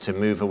about it is to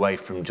move away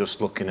from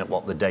just looking at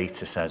what the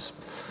data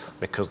says.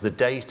 Because the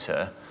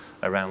data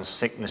around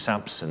sickness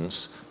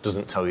absence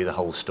doesn't tell you the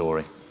whole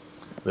story.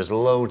 There's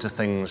loads of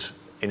things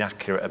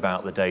inaccurate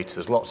about the data.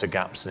 There's lots of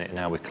gaps in it, and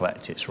how we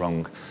collect it's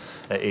wrong.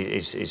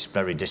 It's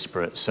very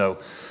disparate. So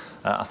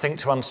I think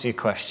to answer your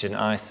question,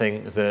 I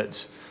think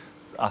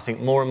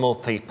more and more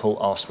people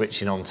are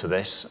switching on to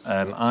this.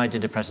 I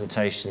did a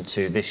presentation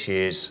to this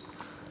year's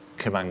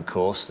command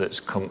course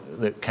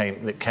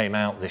that came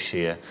out this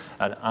year,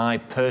 and I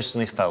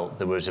personally felt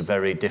there was a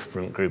very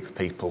different group of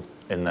people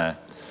in there.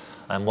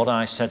 And what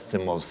I said to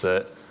them was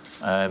that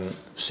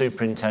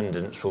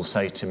superintendents will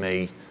say to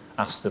me,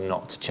 ask them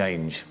not to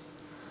change.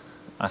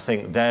 I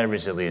think their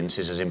resilience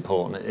is as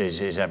important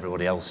as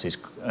everybody else's,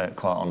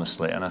 quite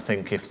honestly. And I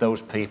think if those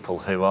people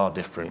who are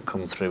different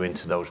come through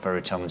into those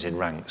very challenging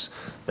ranks,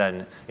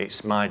 then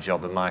it's my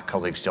job and my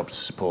colleagues' job to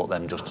support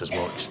them just as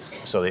much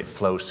so that it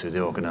flows through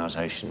the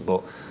organisation.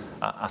 But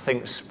I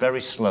think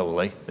very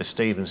slowly, as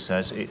Stephen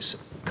says,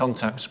 it's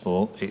contact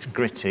sport, it's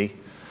gritty,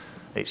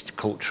 it's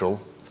cultural.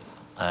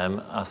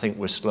 I think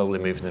we're slowly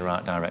moving in the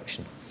right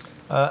direction.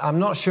 I'm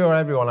not sure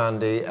everyone,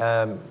 Andy,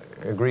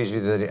 agrees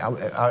with you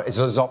that it's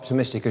as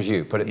optimistic as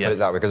you, put it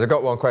that way. Because I've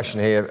got one question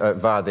here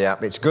via the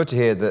app. It's good to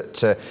hear that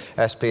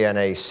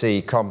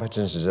SPNAC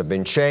competences have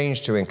been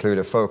changed to include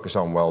a focus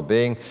on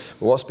well-being.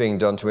 But what's being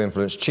done to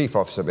influence chief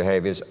officer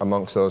behaviours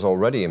amongst those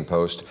already in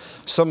post,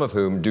 some of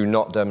whom do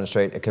not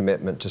demonstrate a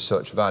commitment to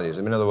such values?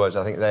 In other words,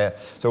 I think they're...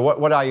 So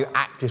what are you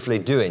actively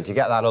doing to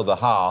get that other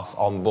half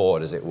on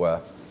board, as it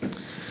were?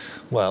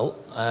 Well,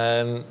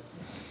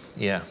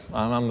 yeah,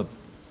 I'm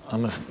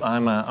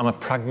a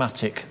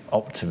pragmatic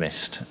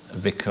optimist,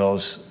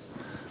 because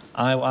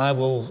I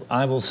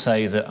will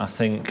say that I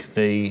think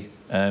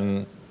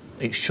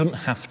it shouldn't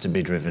have to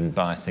be driven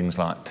by things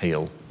like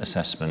Peel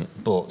assessment,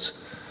 but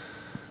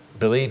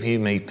believe you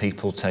me,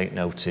 people take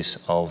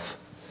notice of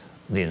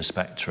the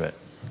inspectorate.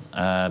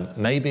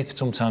 Maybe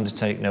sometimes they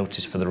take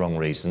notice for the wrong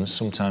reasons,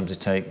 sometimes they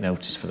take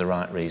notice for the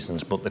right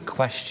reasons, but the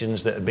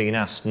questions that are being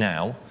asked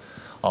now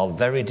are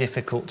very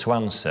difficult to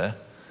answer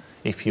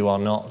if you are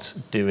not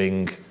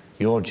doing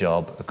your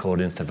job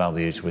according to the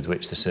values with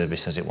which the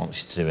service says it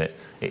wants you to do it.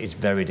 It is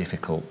very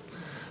difficult,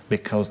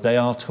 because they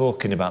are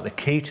talking about, the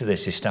key to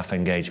this is staff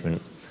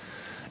engagement.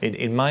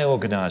 In my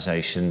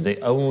organisation, the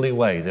only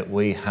way that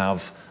we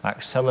have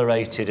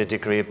accelerated a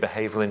degree of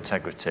behavioural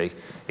integrity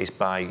is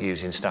by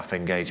using staff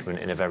engagement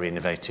in a very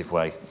innovative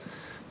way,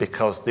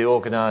 because the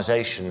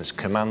organisation's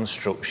command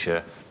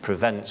structure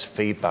prevents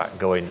feedback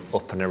going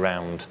up and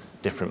around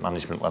different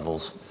management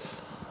levels.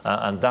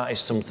 And that is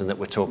something that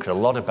we're talking a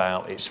lot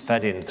about. It's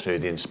fed in through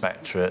the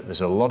inspectorate.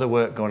 There's a lot of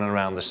work going on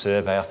around the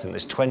survey. I think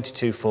there's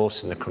 22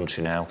 forces in the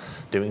country now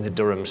doing the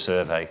Durham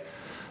survey.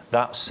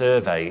 That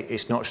survey,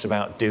 it's not just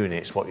about doing it,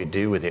 it's what you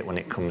do with it when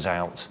it comes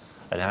out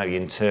and how you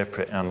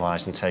interpret,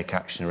 analyse and take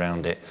action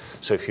around it.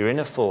 So if you're in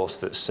a force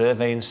that's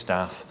surveying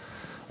staff,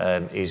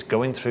 is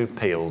going through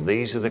Peel,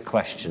 these are the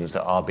questions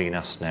that are being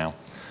asked now.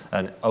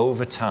 And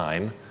over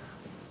time,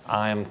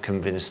 I am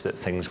convinced that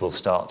things will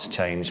start to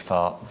change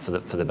for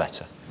the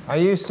better. Are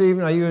you,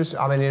 Stephen, I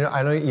mean,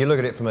 I know you look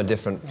at it from a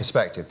different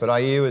perspective, but are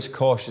you as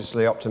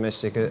cautiously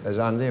optimistic as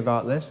Andy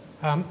about this?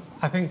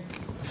 I think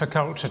for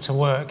culture to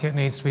work, it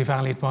needs to be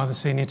valued by the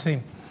senior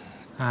team.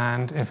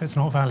 And if it's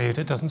not valued,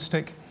 it doesn't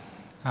stick.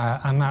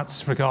 And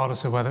that's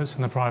regardless of whether it's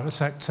in the private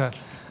sector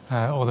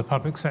or the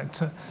public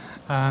sector.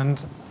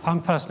 And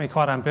I'm personally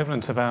quite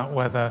ambivalent about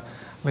whether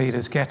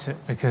leaders get it,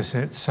 because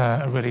it's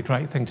a really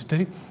great thing to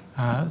do.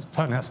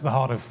 Certainly that's at the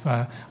heart of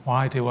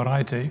why I do what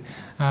I do,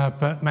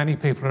 but many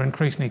people are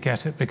increasingly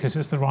get it because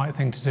it's the right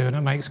thing to do and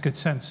it makes good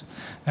sense.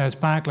 There's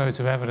bagloads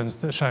of evidence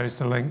that shows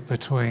the link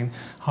between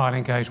highly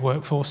engaged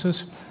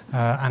workforces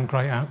and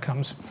great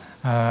outcomes,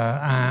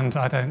 and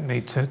I don't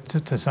need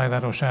to say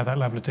that or share that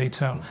level of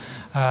detail.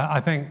 I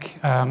think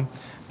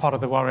part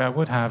of the worry I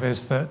would have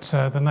is that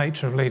the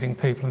nature of leading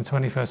people in the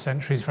 21st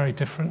century is very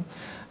different.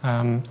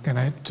 You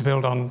know, to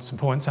build on some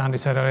points Andy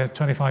said earlier,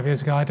 25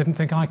 years ago, I didn't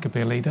think I could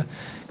be a leader,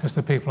 because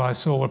the people I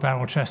saw were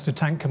barrel-chested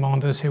tank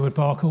commanders who would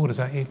bark orders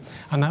at you,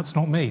 and that's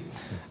not me.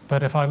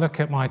 But if I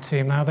look at my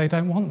team now, they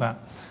don't want that.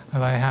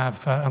 They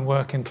have and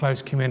work in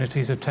close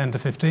communities of 10 to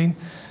 15,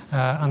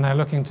 and they're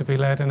looking to be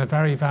led in a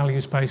very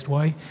values-based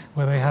way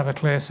where they have a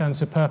clear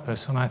sense of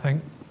purpose, and I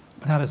think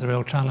that is a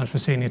real challenge for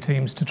senior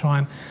teams, to try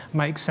and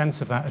make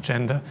sense of that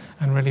agenda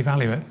and really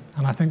value it.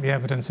 And I think the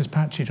evidence is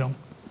patchy, John.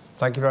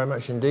 Thank you very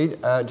much indeed.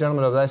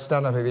 Gentlemen over there,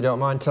 stand up if you don't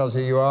mind, tell us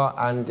who you are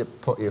and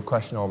put your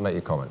question or make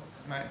your comment.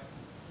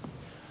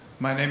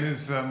 My name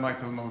is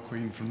Michael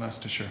Mulqueen from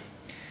Lancashire.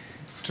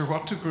 To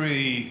what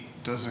degree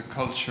does a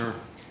culture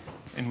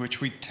in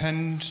which we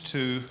tend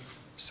to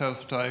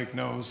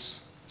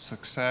self-diagnose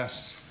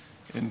success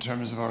in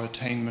terms of our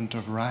attainment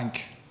of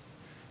rank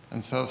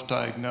and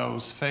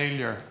self-diagnose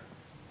failure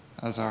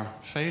as our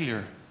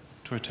failure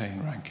to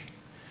attain rank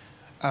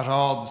at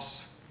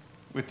odds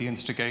with the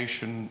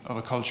instigation of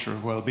a culture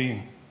of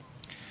well-being?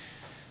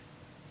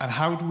 And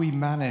how do we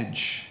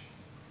manage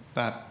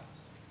that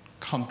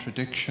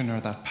contradiction or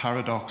that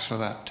paradox or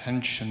that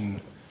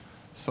tension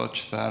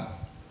such that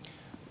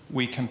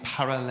we can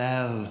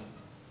parallel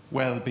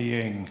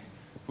well-being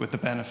with the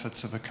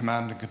benefits of a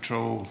command and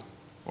control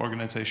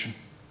organisation?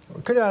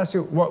 Could I ask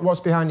you, what's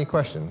behind your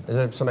question? Is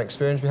there some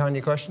experience behind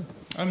your question?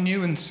 I'm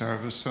new in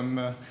service. I'm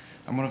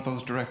one of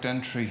those direct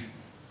entry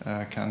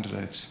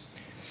candidates.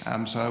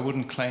 So I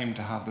wouldn't claim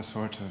to have the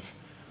sort of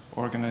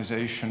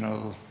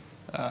organisational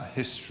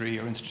history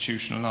or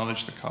institutional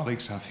knowledge that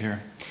colleagues have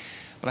here.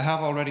 But I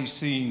have already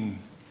seen,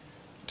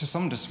 to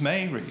some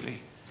dismay really,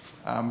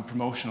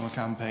 promotional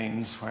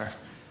campaigns where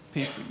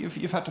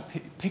you've had to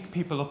pick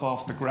people up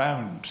off the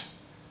ground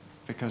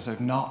because they've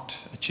not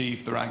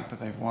achieved the rank that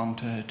they've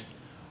wanted,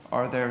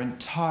 or their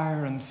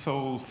entire and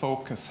sole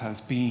focus has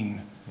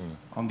been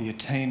on the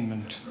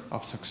attainment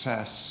of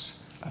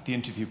success at the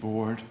interview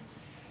board,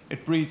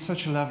 it breeds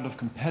such a level of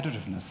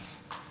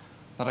competitiveness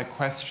that I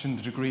question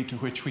the degree to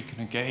which we can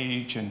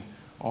engage in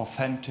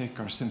authentic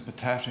or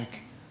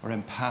sympathetic or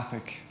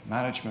empathic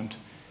management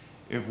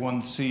if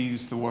one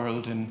sees the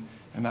world in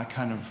that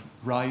kind of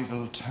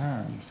rival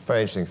terms.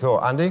 Very interesting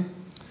thought. Andy?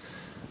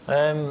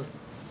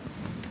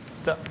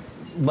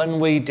 When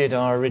we did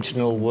our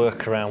original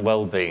work around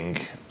wellbeing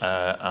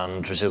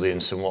and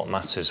resilience and what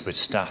matters with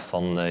staff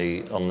on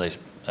the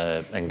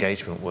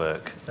engagement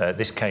work,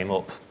 this came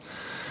up.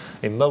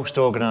 In most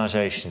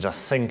organisations, I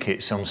think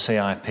it's on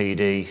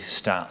CIPD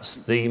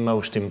stats, the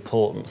most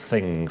important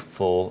thing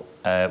for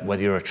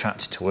whether you're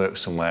attracted to work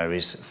somewhere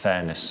is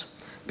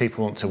fairness.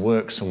 People want to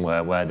work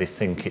somewhere where they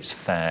think it's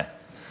fair.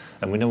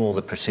 And we know all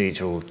the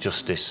procedural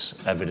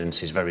justice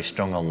evidence is very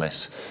strong on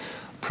this.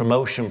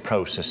 Promotion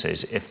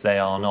processes, if they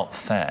are not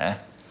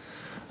fair,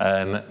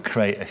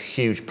 create a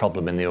huge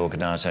problem in the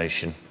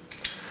organisation.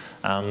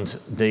 And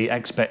the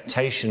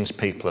expectations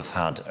people have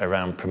had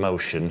around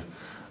promotion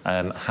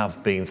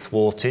have been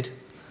thwarted,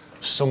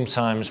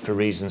 sometimes for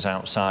reasons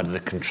outside of the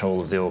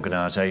control of the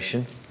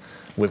organisation.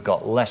 We've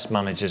got less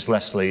managers,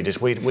 less leaders.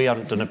 We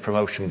haven't done a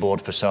promotion board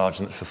for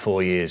sergeants for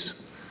 4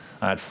 years.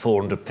 I had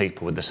 400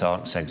 people with the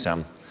sergeant's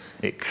exam.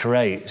 It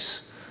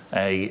creates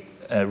a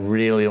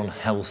really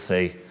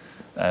unhealthy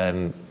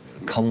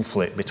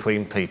conflict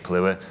between people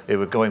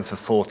who are going for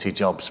 40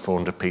 jobs,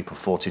 400 people,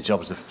 40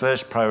 jobs. The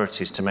first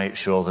priority is to make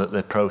sure that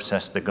the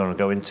process they're going to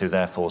go into,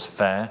 therefore, is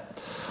fair.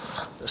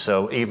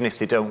 So even if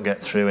they don't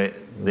get through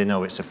it, they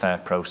know it's a fair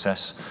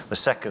process. The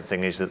second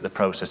thing is that the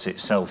process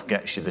itself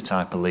gets you the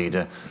type of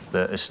leader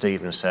that, as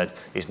Stephen said,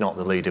 is not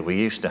the leader we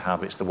used to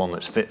have. It's the one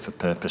that's fit for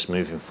purpose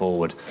moving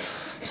forward.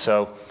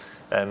 So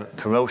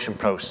promotion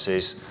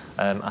processes,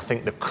 I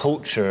think the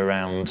culture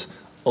around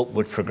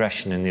upward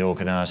progression in the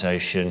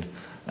organisation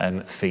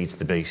feeds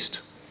the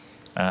beast.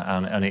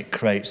 And it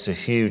creates a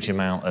huge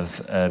amount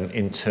of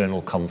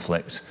internal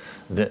conflict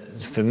that,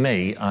 for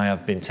me, I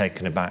have been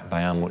taken aback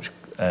by how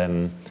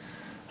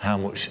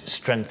much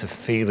strength of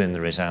feeling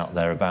there is out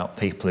there about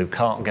people who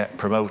can't get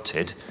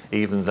promoted,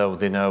 even though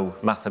they know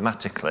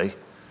mathematically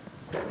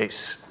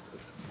it's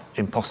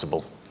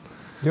impossible.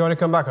 Do you want to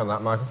come back on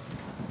that, Michael?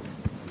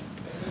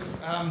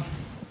 I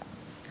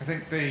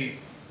think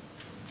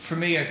for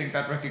me, I think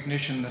that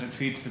recognition that it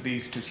feeds the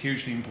beast is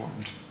hugely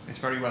important. It's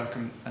very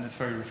welcome and it's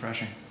very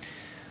refreshing.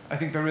 I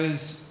think there is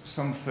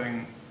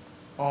something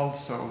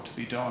also to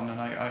be done,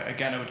 and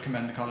I would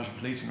commend the College of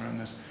Policing around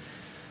this,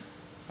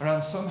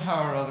 around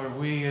somehow or other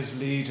we as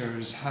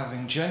leaders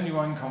having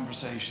genuine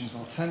conversations,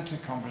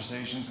 authentic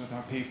conversations with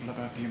our people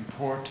about the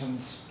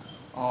importance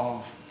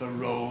of the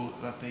role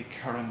that they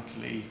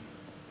currently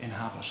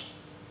inhabit.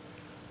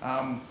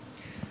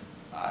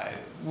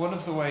 One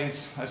of the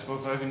ways, I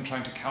suppose, I've been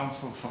trying to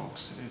counsel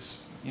folks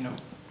is, you know,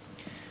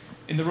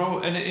 in the role,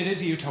 and it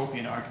is a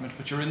utopian argument,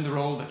 but you're in the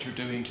role that you're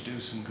doing to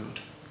do some good.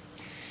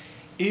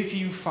 If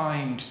you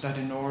find that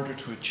in order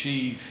to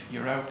achieve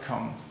your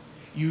outcome,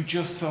 it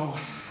just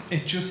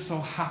so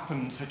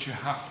happens that you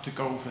have to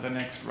go for the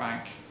next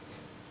rank,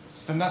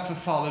 then that's a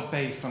solid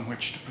base on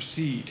which to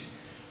proceed.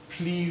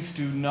 Please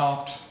do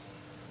not,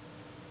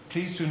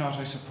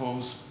 I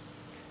suppose,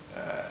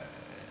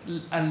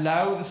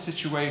 allow the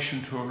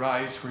situation to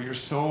arise where your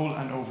sole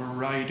and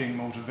overriding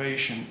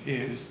motivation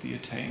is the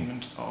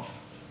attainment of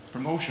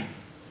promotion.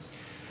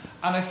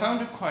 And I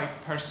found it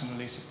quite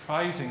personally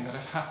surprising that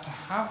I've had to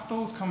have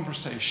those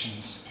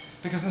conversations,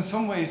 because in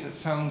some ways it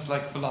sounds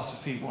like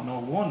philosophy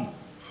 101.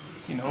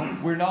 You know,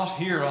 we're not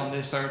here on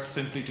this earth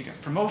simply to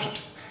get promoted.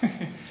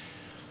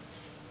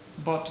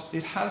 But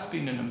it has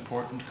been an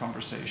important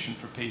conversation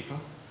for people.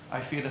 I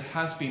feel it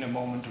has been a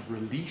moment of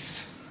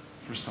release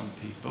for some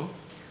people.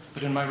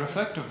 But in my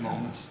reflective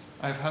moments,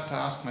 I've had to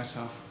ask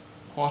myself,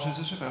 what is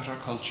it about our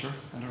culture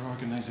and our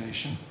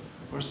organisation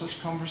where such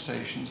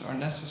conversations are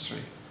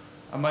necessary?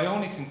 And my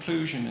only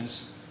conclusion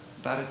is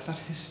that it's that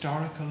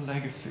historical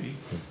legacy,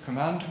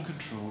 command and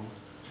control,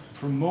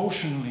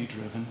 promotionally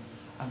driven,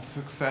 and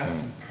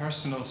success and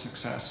personal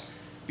success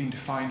being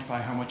defined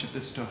by how much of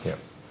this stuff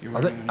you're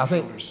wearing on your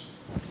shoulders.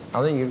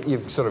 I think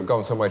you've sort of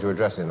gone some way to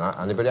addressing that.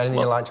 Anybody, anything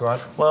you'd like to add?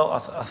 Well,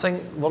 I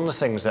think one of the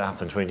things that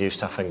happens when you do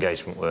staff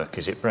engagement work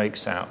is it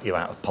breaks you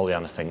out of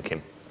Pollyanna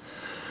thinking.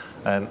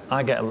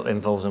 I get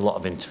involved in a lot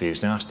of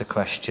interviews and I ask the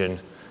question,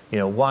 you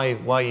know, why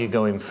are you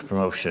going for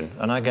promotion?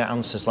 And I get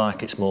answers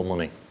like, it's more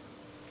money.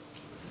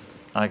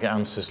 I get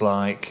answers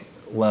like,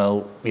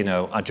 well, you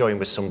know, I joined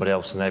with somebody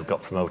else and they've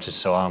got promoted,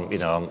 so I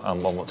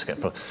want to get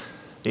promoted.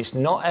 It's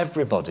not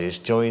everybody who's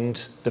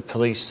joined the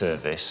police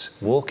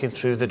service, walking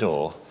through the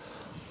door,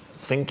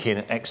 thinking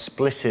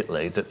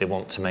explicitly that they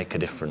want to make a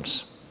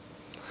difference.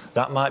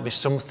 That might be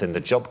something, the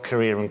job,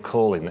 career and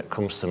calling that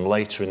comes to them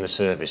later in the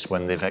service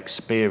when they've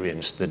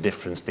experienced the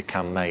difference they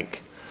can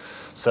make.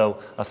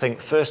 So I think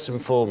first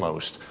and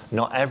foremost,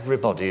 not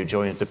everybody who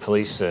joins the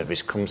police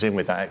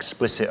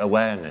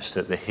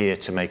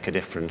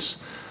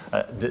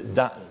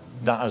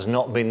that has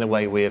not been the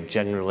way we have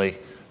generally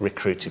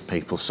recruited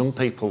people. Some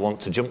people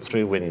want to jump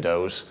through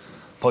windows,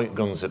 point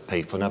guns at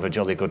people and have a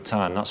jolly good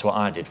time. That's what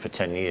I did for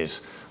 10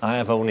 years. I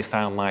have only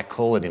found my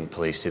calling in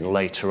policing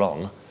later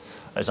on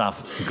as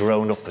I've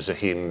grown up as a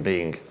human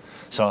being.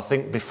 So I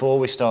think before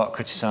we start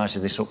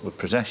criticising this upward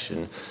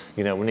progression,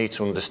 you know, we need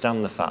to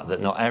understand the fact that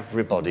not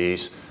everybody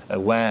is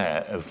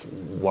aware of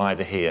why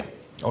they're here.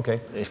 OK.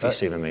 If you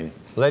see what I mean.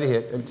 Lady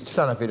here,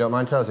 stand up if you don't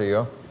mind, tell us who you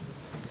are.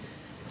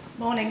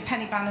 Morning,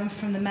 Penny Banham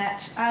from the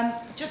Met.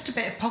 Just a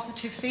bit of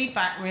positive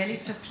feedback, really,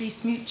 for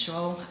Police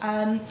Mutual.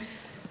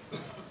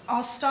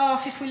 Our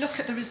staff, if we look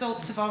at the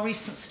results of our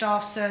recent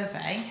staff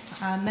survey,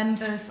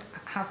 members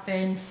have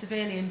been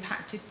severely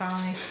impacted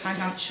by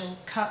financial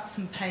cuts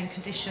and paying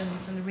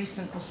conditions and the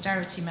recent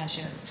austerity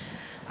measures,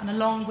 and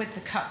along with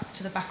the cuts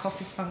to the back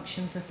office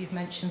functions that you've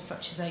mentioned,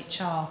 such as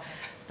HR.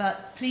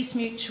 But Police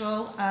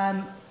Mutual,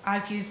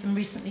 I've used them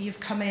recently. You've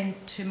come in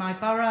to my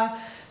borough,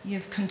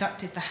 you've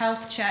conducted the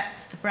health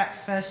checks, the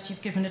breakfast,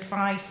 you've given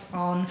advice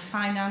on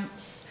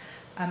finance,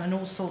 and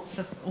all sorts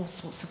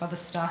of other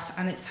stuff,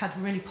 and it's had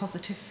really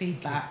positive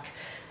feedback.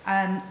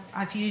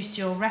 I've used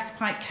your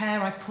respite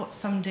care. I put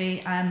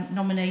somebody,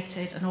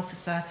 nominated an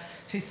officer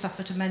who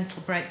suffered a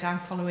mental breakdown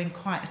following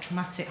quite a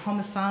traumatic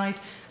homicide,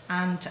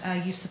 and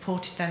you've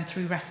supported them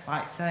through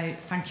respite, so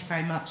thank you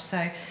very much.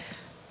 So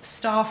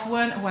staff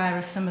weren't aware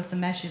of some of the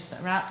measures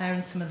that are out there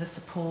and some of the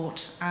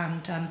support,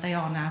 and they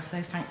are now,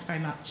 so thanks very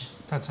much.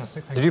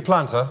 Fantastic, thank Did you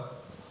plant her?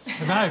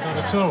 No, not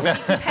at all.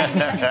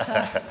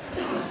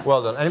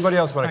 Well done. Anybody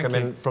else want to come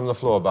in from the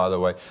floor, by the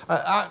way?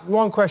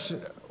 One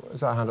question.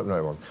 Is that a hand up?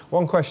 No, one.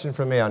 One question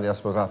from me, Andy. I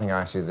suppose I think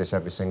I ask you this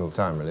every single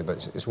time, really,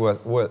 but it's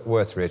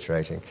worth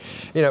reiterating.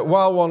 You know,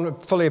 while one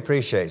fully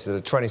appreciates that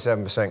a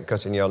 27%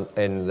 cut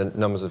in the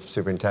numbers of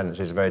superintendents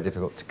is very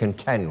difficult to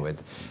contend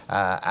with,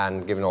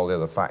 and given all the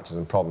other factors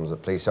and problems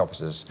that police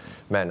officers,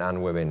 men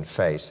and women,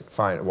 face,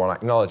 one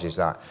acknowledges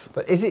that.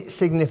 But is it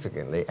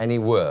significantly any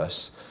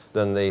worse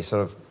than the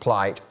sort of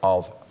plight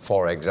of,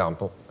 for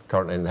example,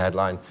 currently in the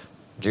headlines,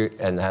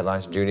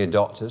 junior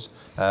doctors,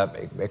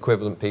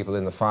 equivalent people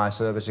in the fire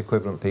service,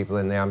 equivalent people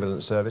in the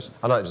ambulance service?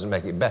 I know it doesn't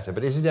make it better,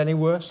 but is it any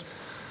worse?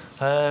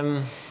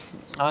 I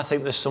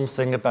think there's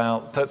something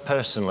about,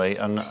 personally,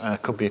 and I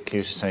could be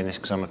accused of saying this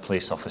because I'm a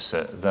police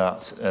officer,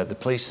 that the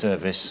police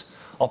service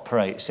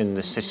operates in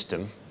the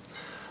system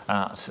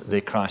at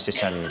the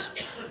crisis end.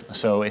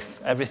 So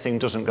if everything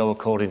doesn't go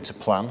according to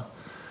plan,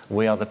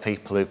 we are the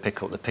people who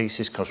pick up the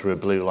pieces because we're a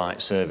blue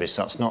light service.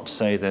 That's not to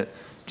say that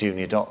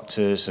junior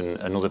doctors and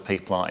other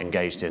people aren't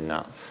engaged in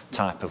that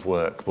type of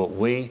work. But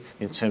we,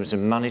 in terms of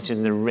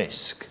managing the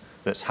risk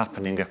that's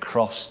happening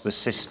across the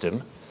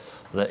system,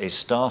 that is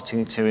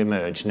starting to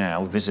emerge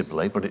now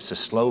visibly, but it's a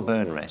slow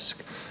burn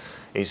risk,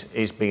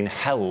 is being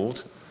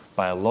held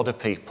by a lot of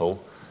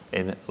people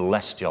in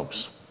less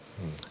jobs.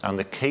 And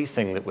the key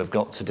thing that we've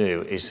got to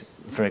do is,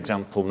 for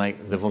example,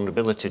 make the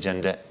vulnerability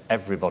agenda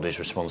everybody's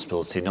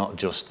responsibility, not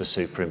just the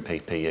super in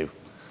PPU,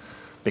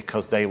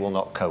 because they will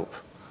not cope.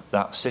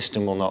 That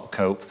system will not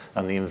cope,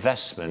 and the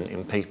investment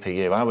in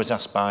PPU. I was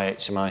asked by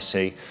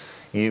HMIC,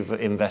 you've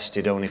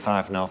invested only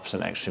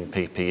 5.5% extra in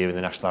PPU and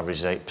the national average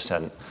is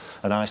 8%.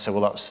 And I said,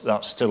 well,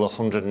 that's still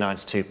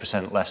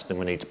 192% less than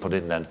we need to put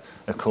in then,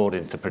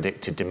 according to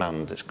predicted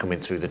demand that's coming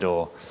through the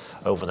door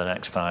over the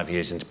next 5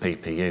 years into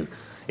PPU.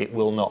 It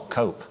will not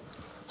cope.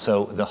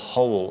 So the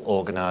whole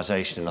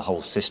organisation and the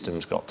whole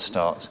system's got to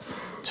start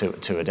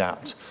to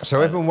adapt.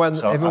 So even when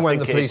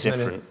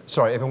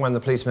the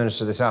police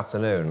minister this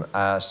afternoon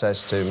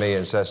says to me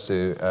and says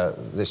to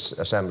this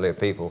assembly of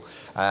people,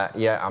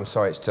 yeah, I'm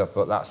sorry it's tough,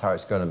 but that's how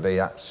it's going to be.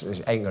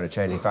 It ain't going to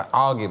change. In fact,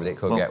 arguably it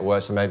could get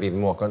worse and maybe even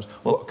more cuts.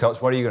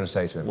 What are you going to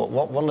say to him?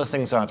 One of the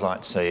things I'd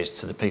like to say is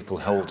to the people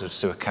who hold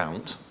us to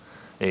account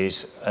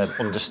is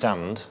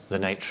understand the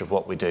nature of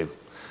what we do,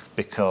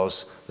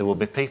 because there will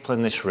be people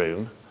in this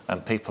room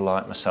and people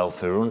like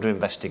myself who are under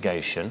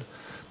investigation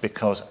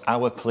because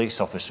our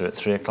police officer at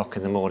 3 o'clock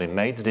in the morning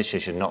made the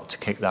decision not to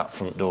kick that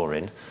front door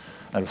in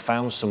and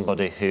found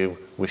somebody who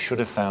we should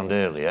have found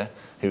earlier,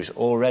 who's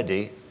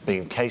already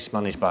been case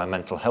managed by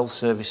mental health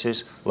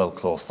services,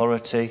 local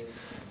authority,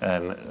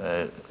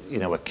 you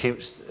know,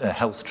 acute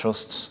health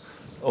trusts,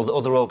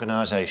 other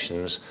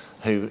organisations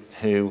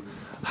who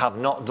have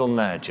not done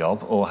their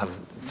job or have,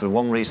 for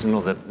one reason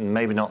or another,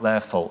 maybe not their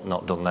fault,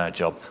 not done their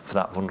job for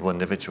that vulnerable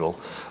individual,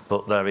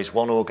 but there is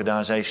one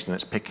organisation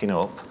that's picking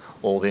up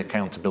all the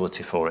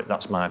accountability for it.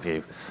 That's my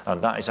view.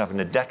 And that is having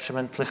a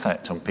detrimental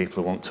effect on people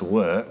who want to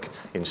work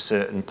in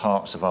certain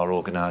parts of our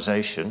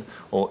organisation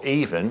or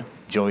even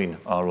join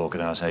our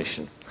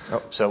organisation.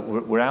 Oh. So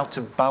we're out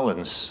of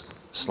balance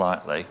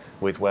slightly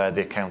with where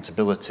the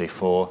accountability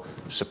for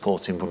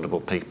supporting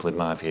vulnerable people, in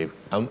my view.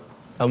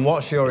 And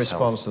what's your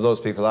response to those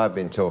people I've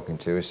been talking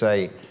to who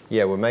say,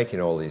 yeah, we're making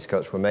all these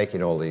cuts, we're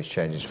making all these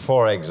changes.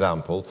 For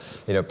example,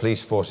 you know,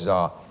 police forces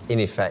are in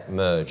effect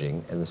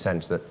merging in the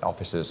sense that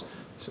officers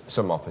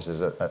some officers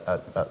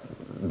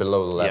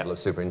below the level of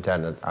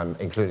superintendent,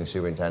 including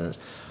superintendents,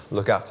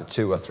 look after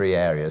 2 or 3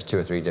 areas, 2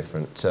 or 3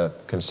 different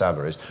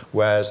constabularies,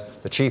 whereas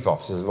the chief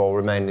officers have all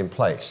remained in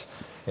place.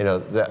 You know,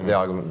 the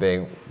argument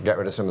being, get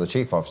rid of some of the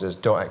chief officers,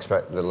 don't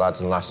expect the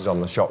lads and lasses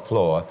on the shop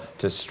floor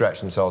to stretch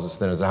themselves as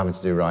thin as they're having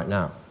to do right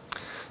now.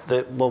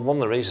 Well, one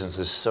of the reasons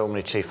there's so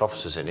many chief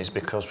officers in is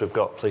because we've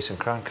got police and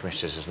crime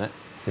commissioners, isn't it?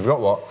 You've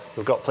got what?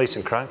 We've got police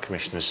and crime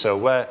commissioners. So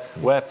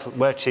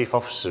where chief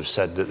officers have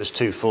said that there's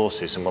 2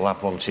 forces and we'll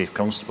have 1 chief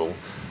constable,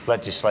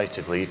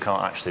 legislatively you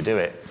can't actually do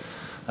it.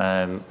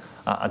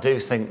 I do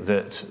think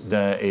that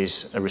there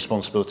is a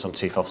responsibility on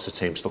chief officer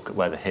teams to look at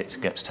where the hit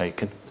gets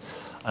taken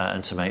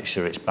and to make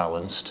sure it's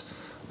balanced.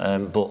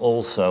 But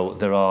also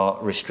there are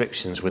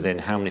restrictions within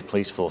how many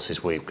police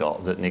forces we've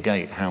got that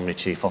negate how many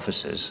chief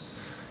officers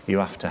you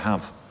have to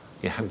have.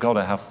 You have got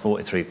to have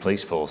 43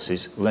 police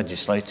forces.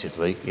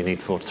 Legislatively, you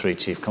need 43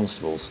 chief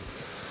constables.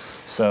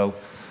 So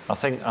I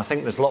think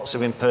there's lots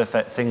of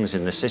imperfect things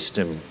in the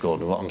system,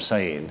 Gordon, what I'm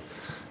saying.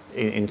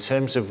 In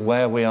terms of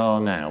where we are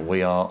now,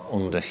 we are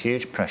under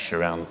huge pressure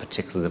around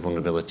particularly the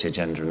vulnerability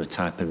agenda and the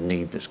type of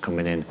need that's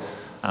coming in.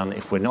 And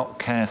if we're not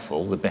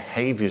careful, the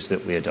behaviours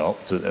that we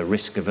adopt that are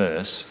risk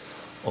averse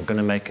are going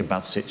to make a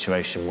bad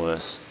situation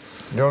worse.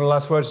 Do you want a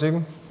last word,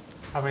 Stephen?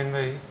 I mean,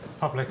 the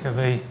public are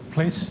the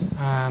police,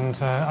 and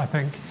I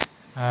think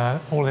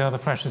all the other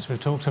pressures we've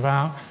talked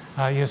about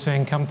you're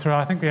seeing come through.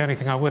 I think the only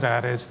thing I would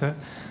add is that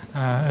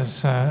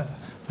as a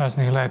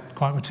person who led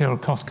quite material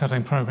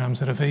cost-cutting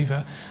programmes at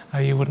Aviva,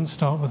 you wouldn't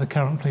start with the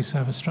current police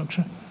service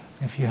structure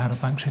if you had a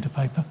blank sheet of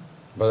paper.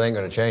 But they ain't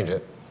going to change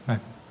it. No.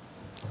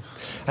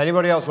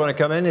 Anybody else want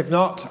to come in? If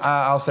not,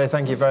 I'll say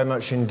thank you very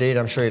much indeed.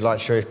 I'm sure you'd like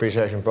to show your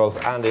appreciation,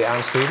 both Andy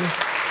and Stephen.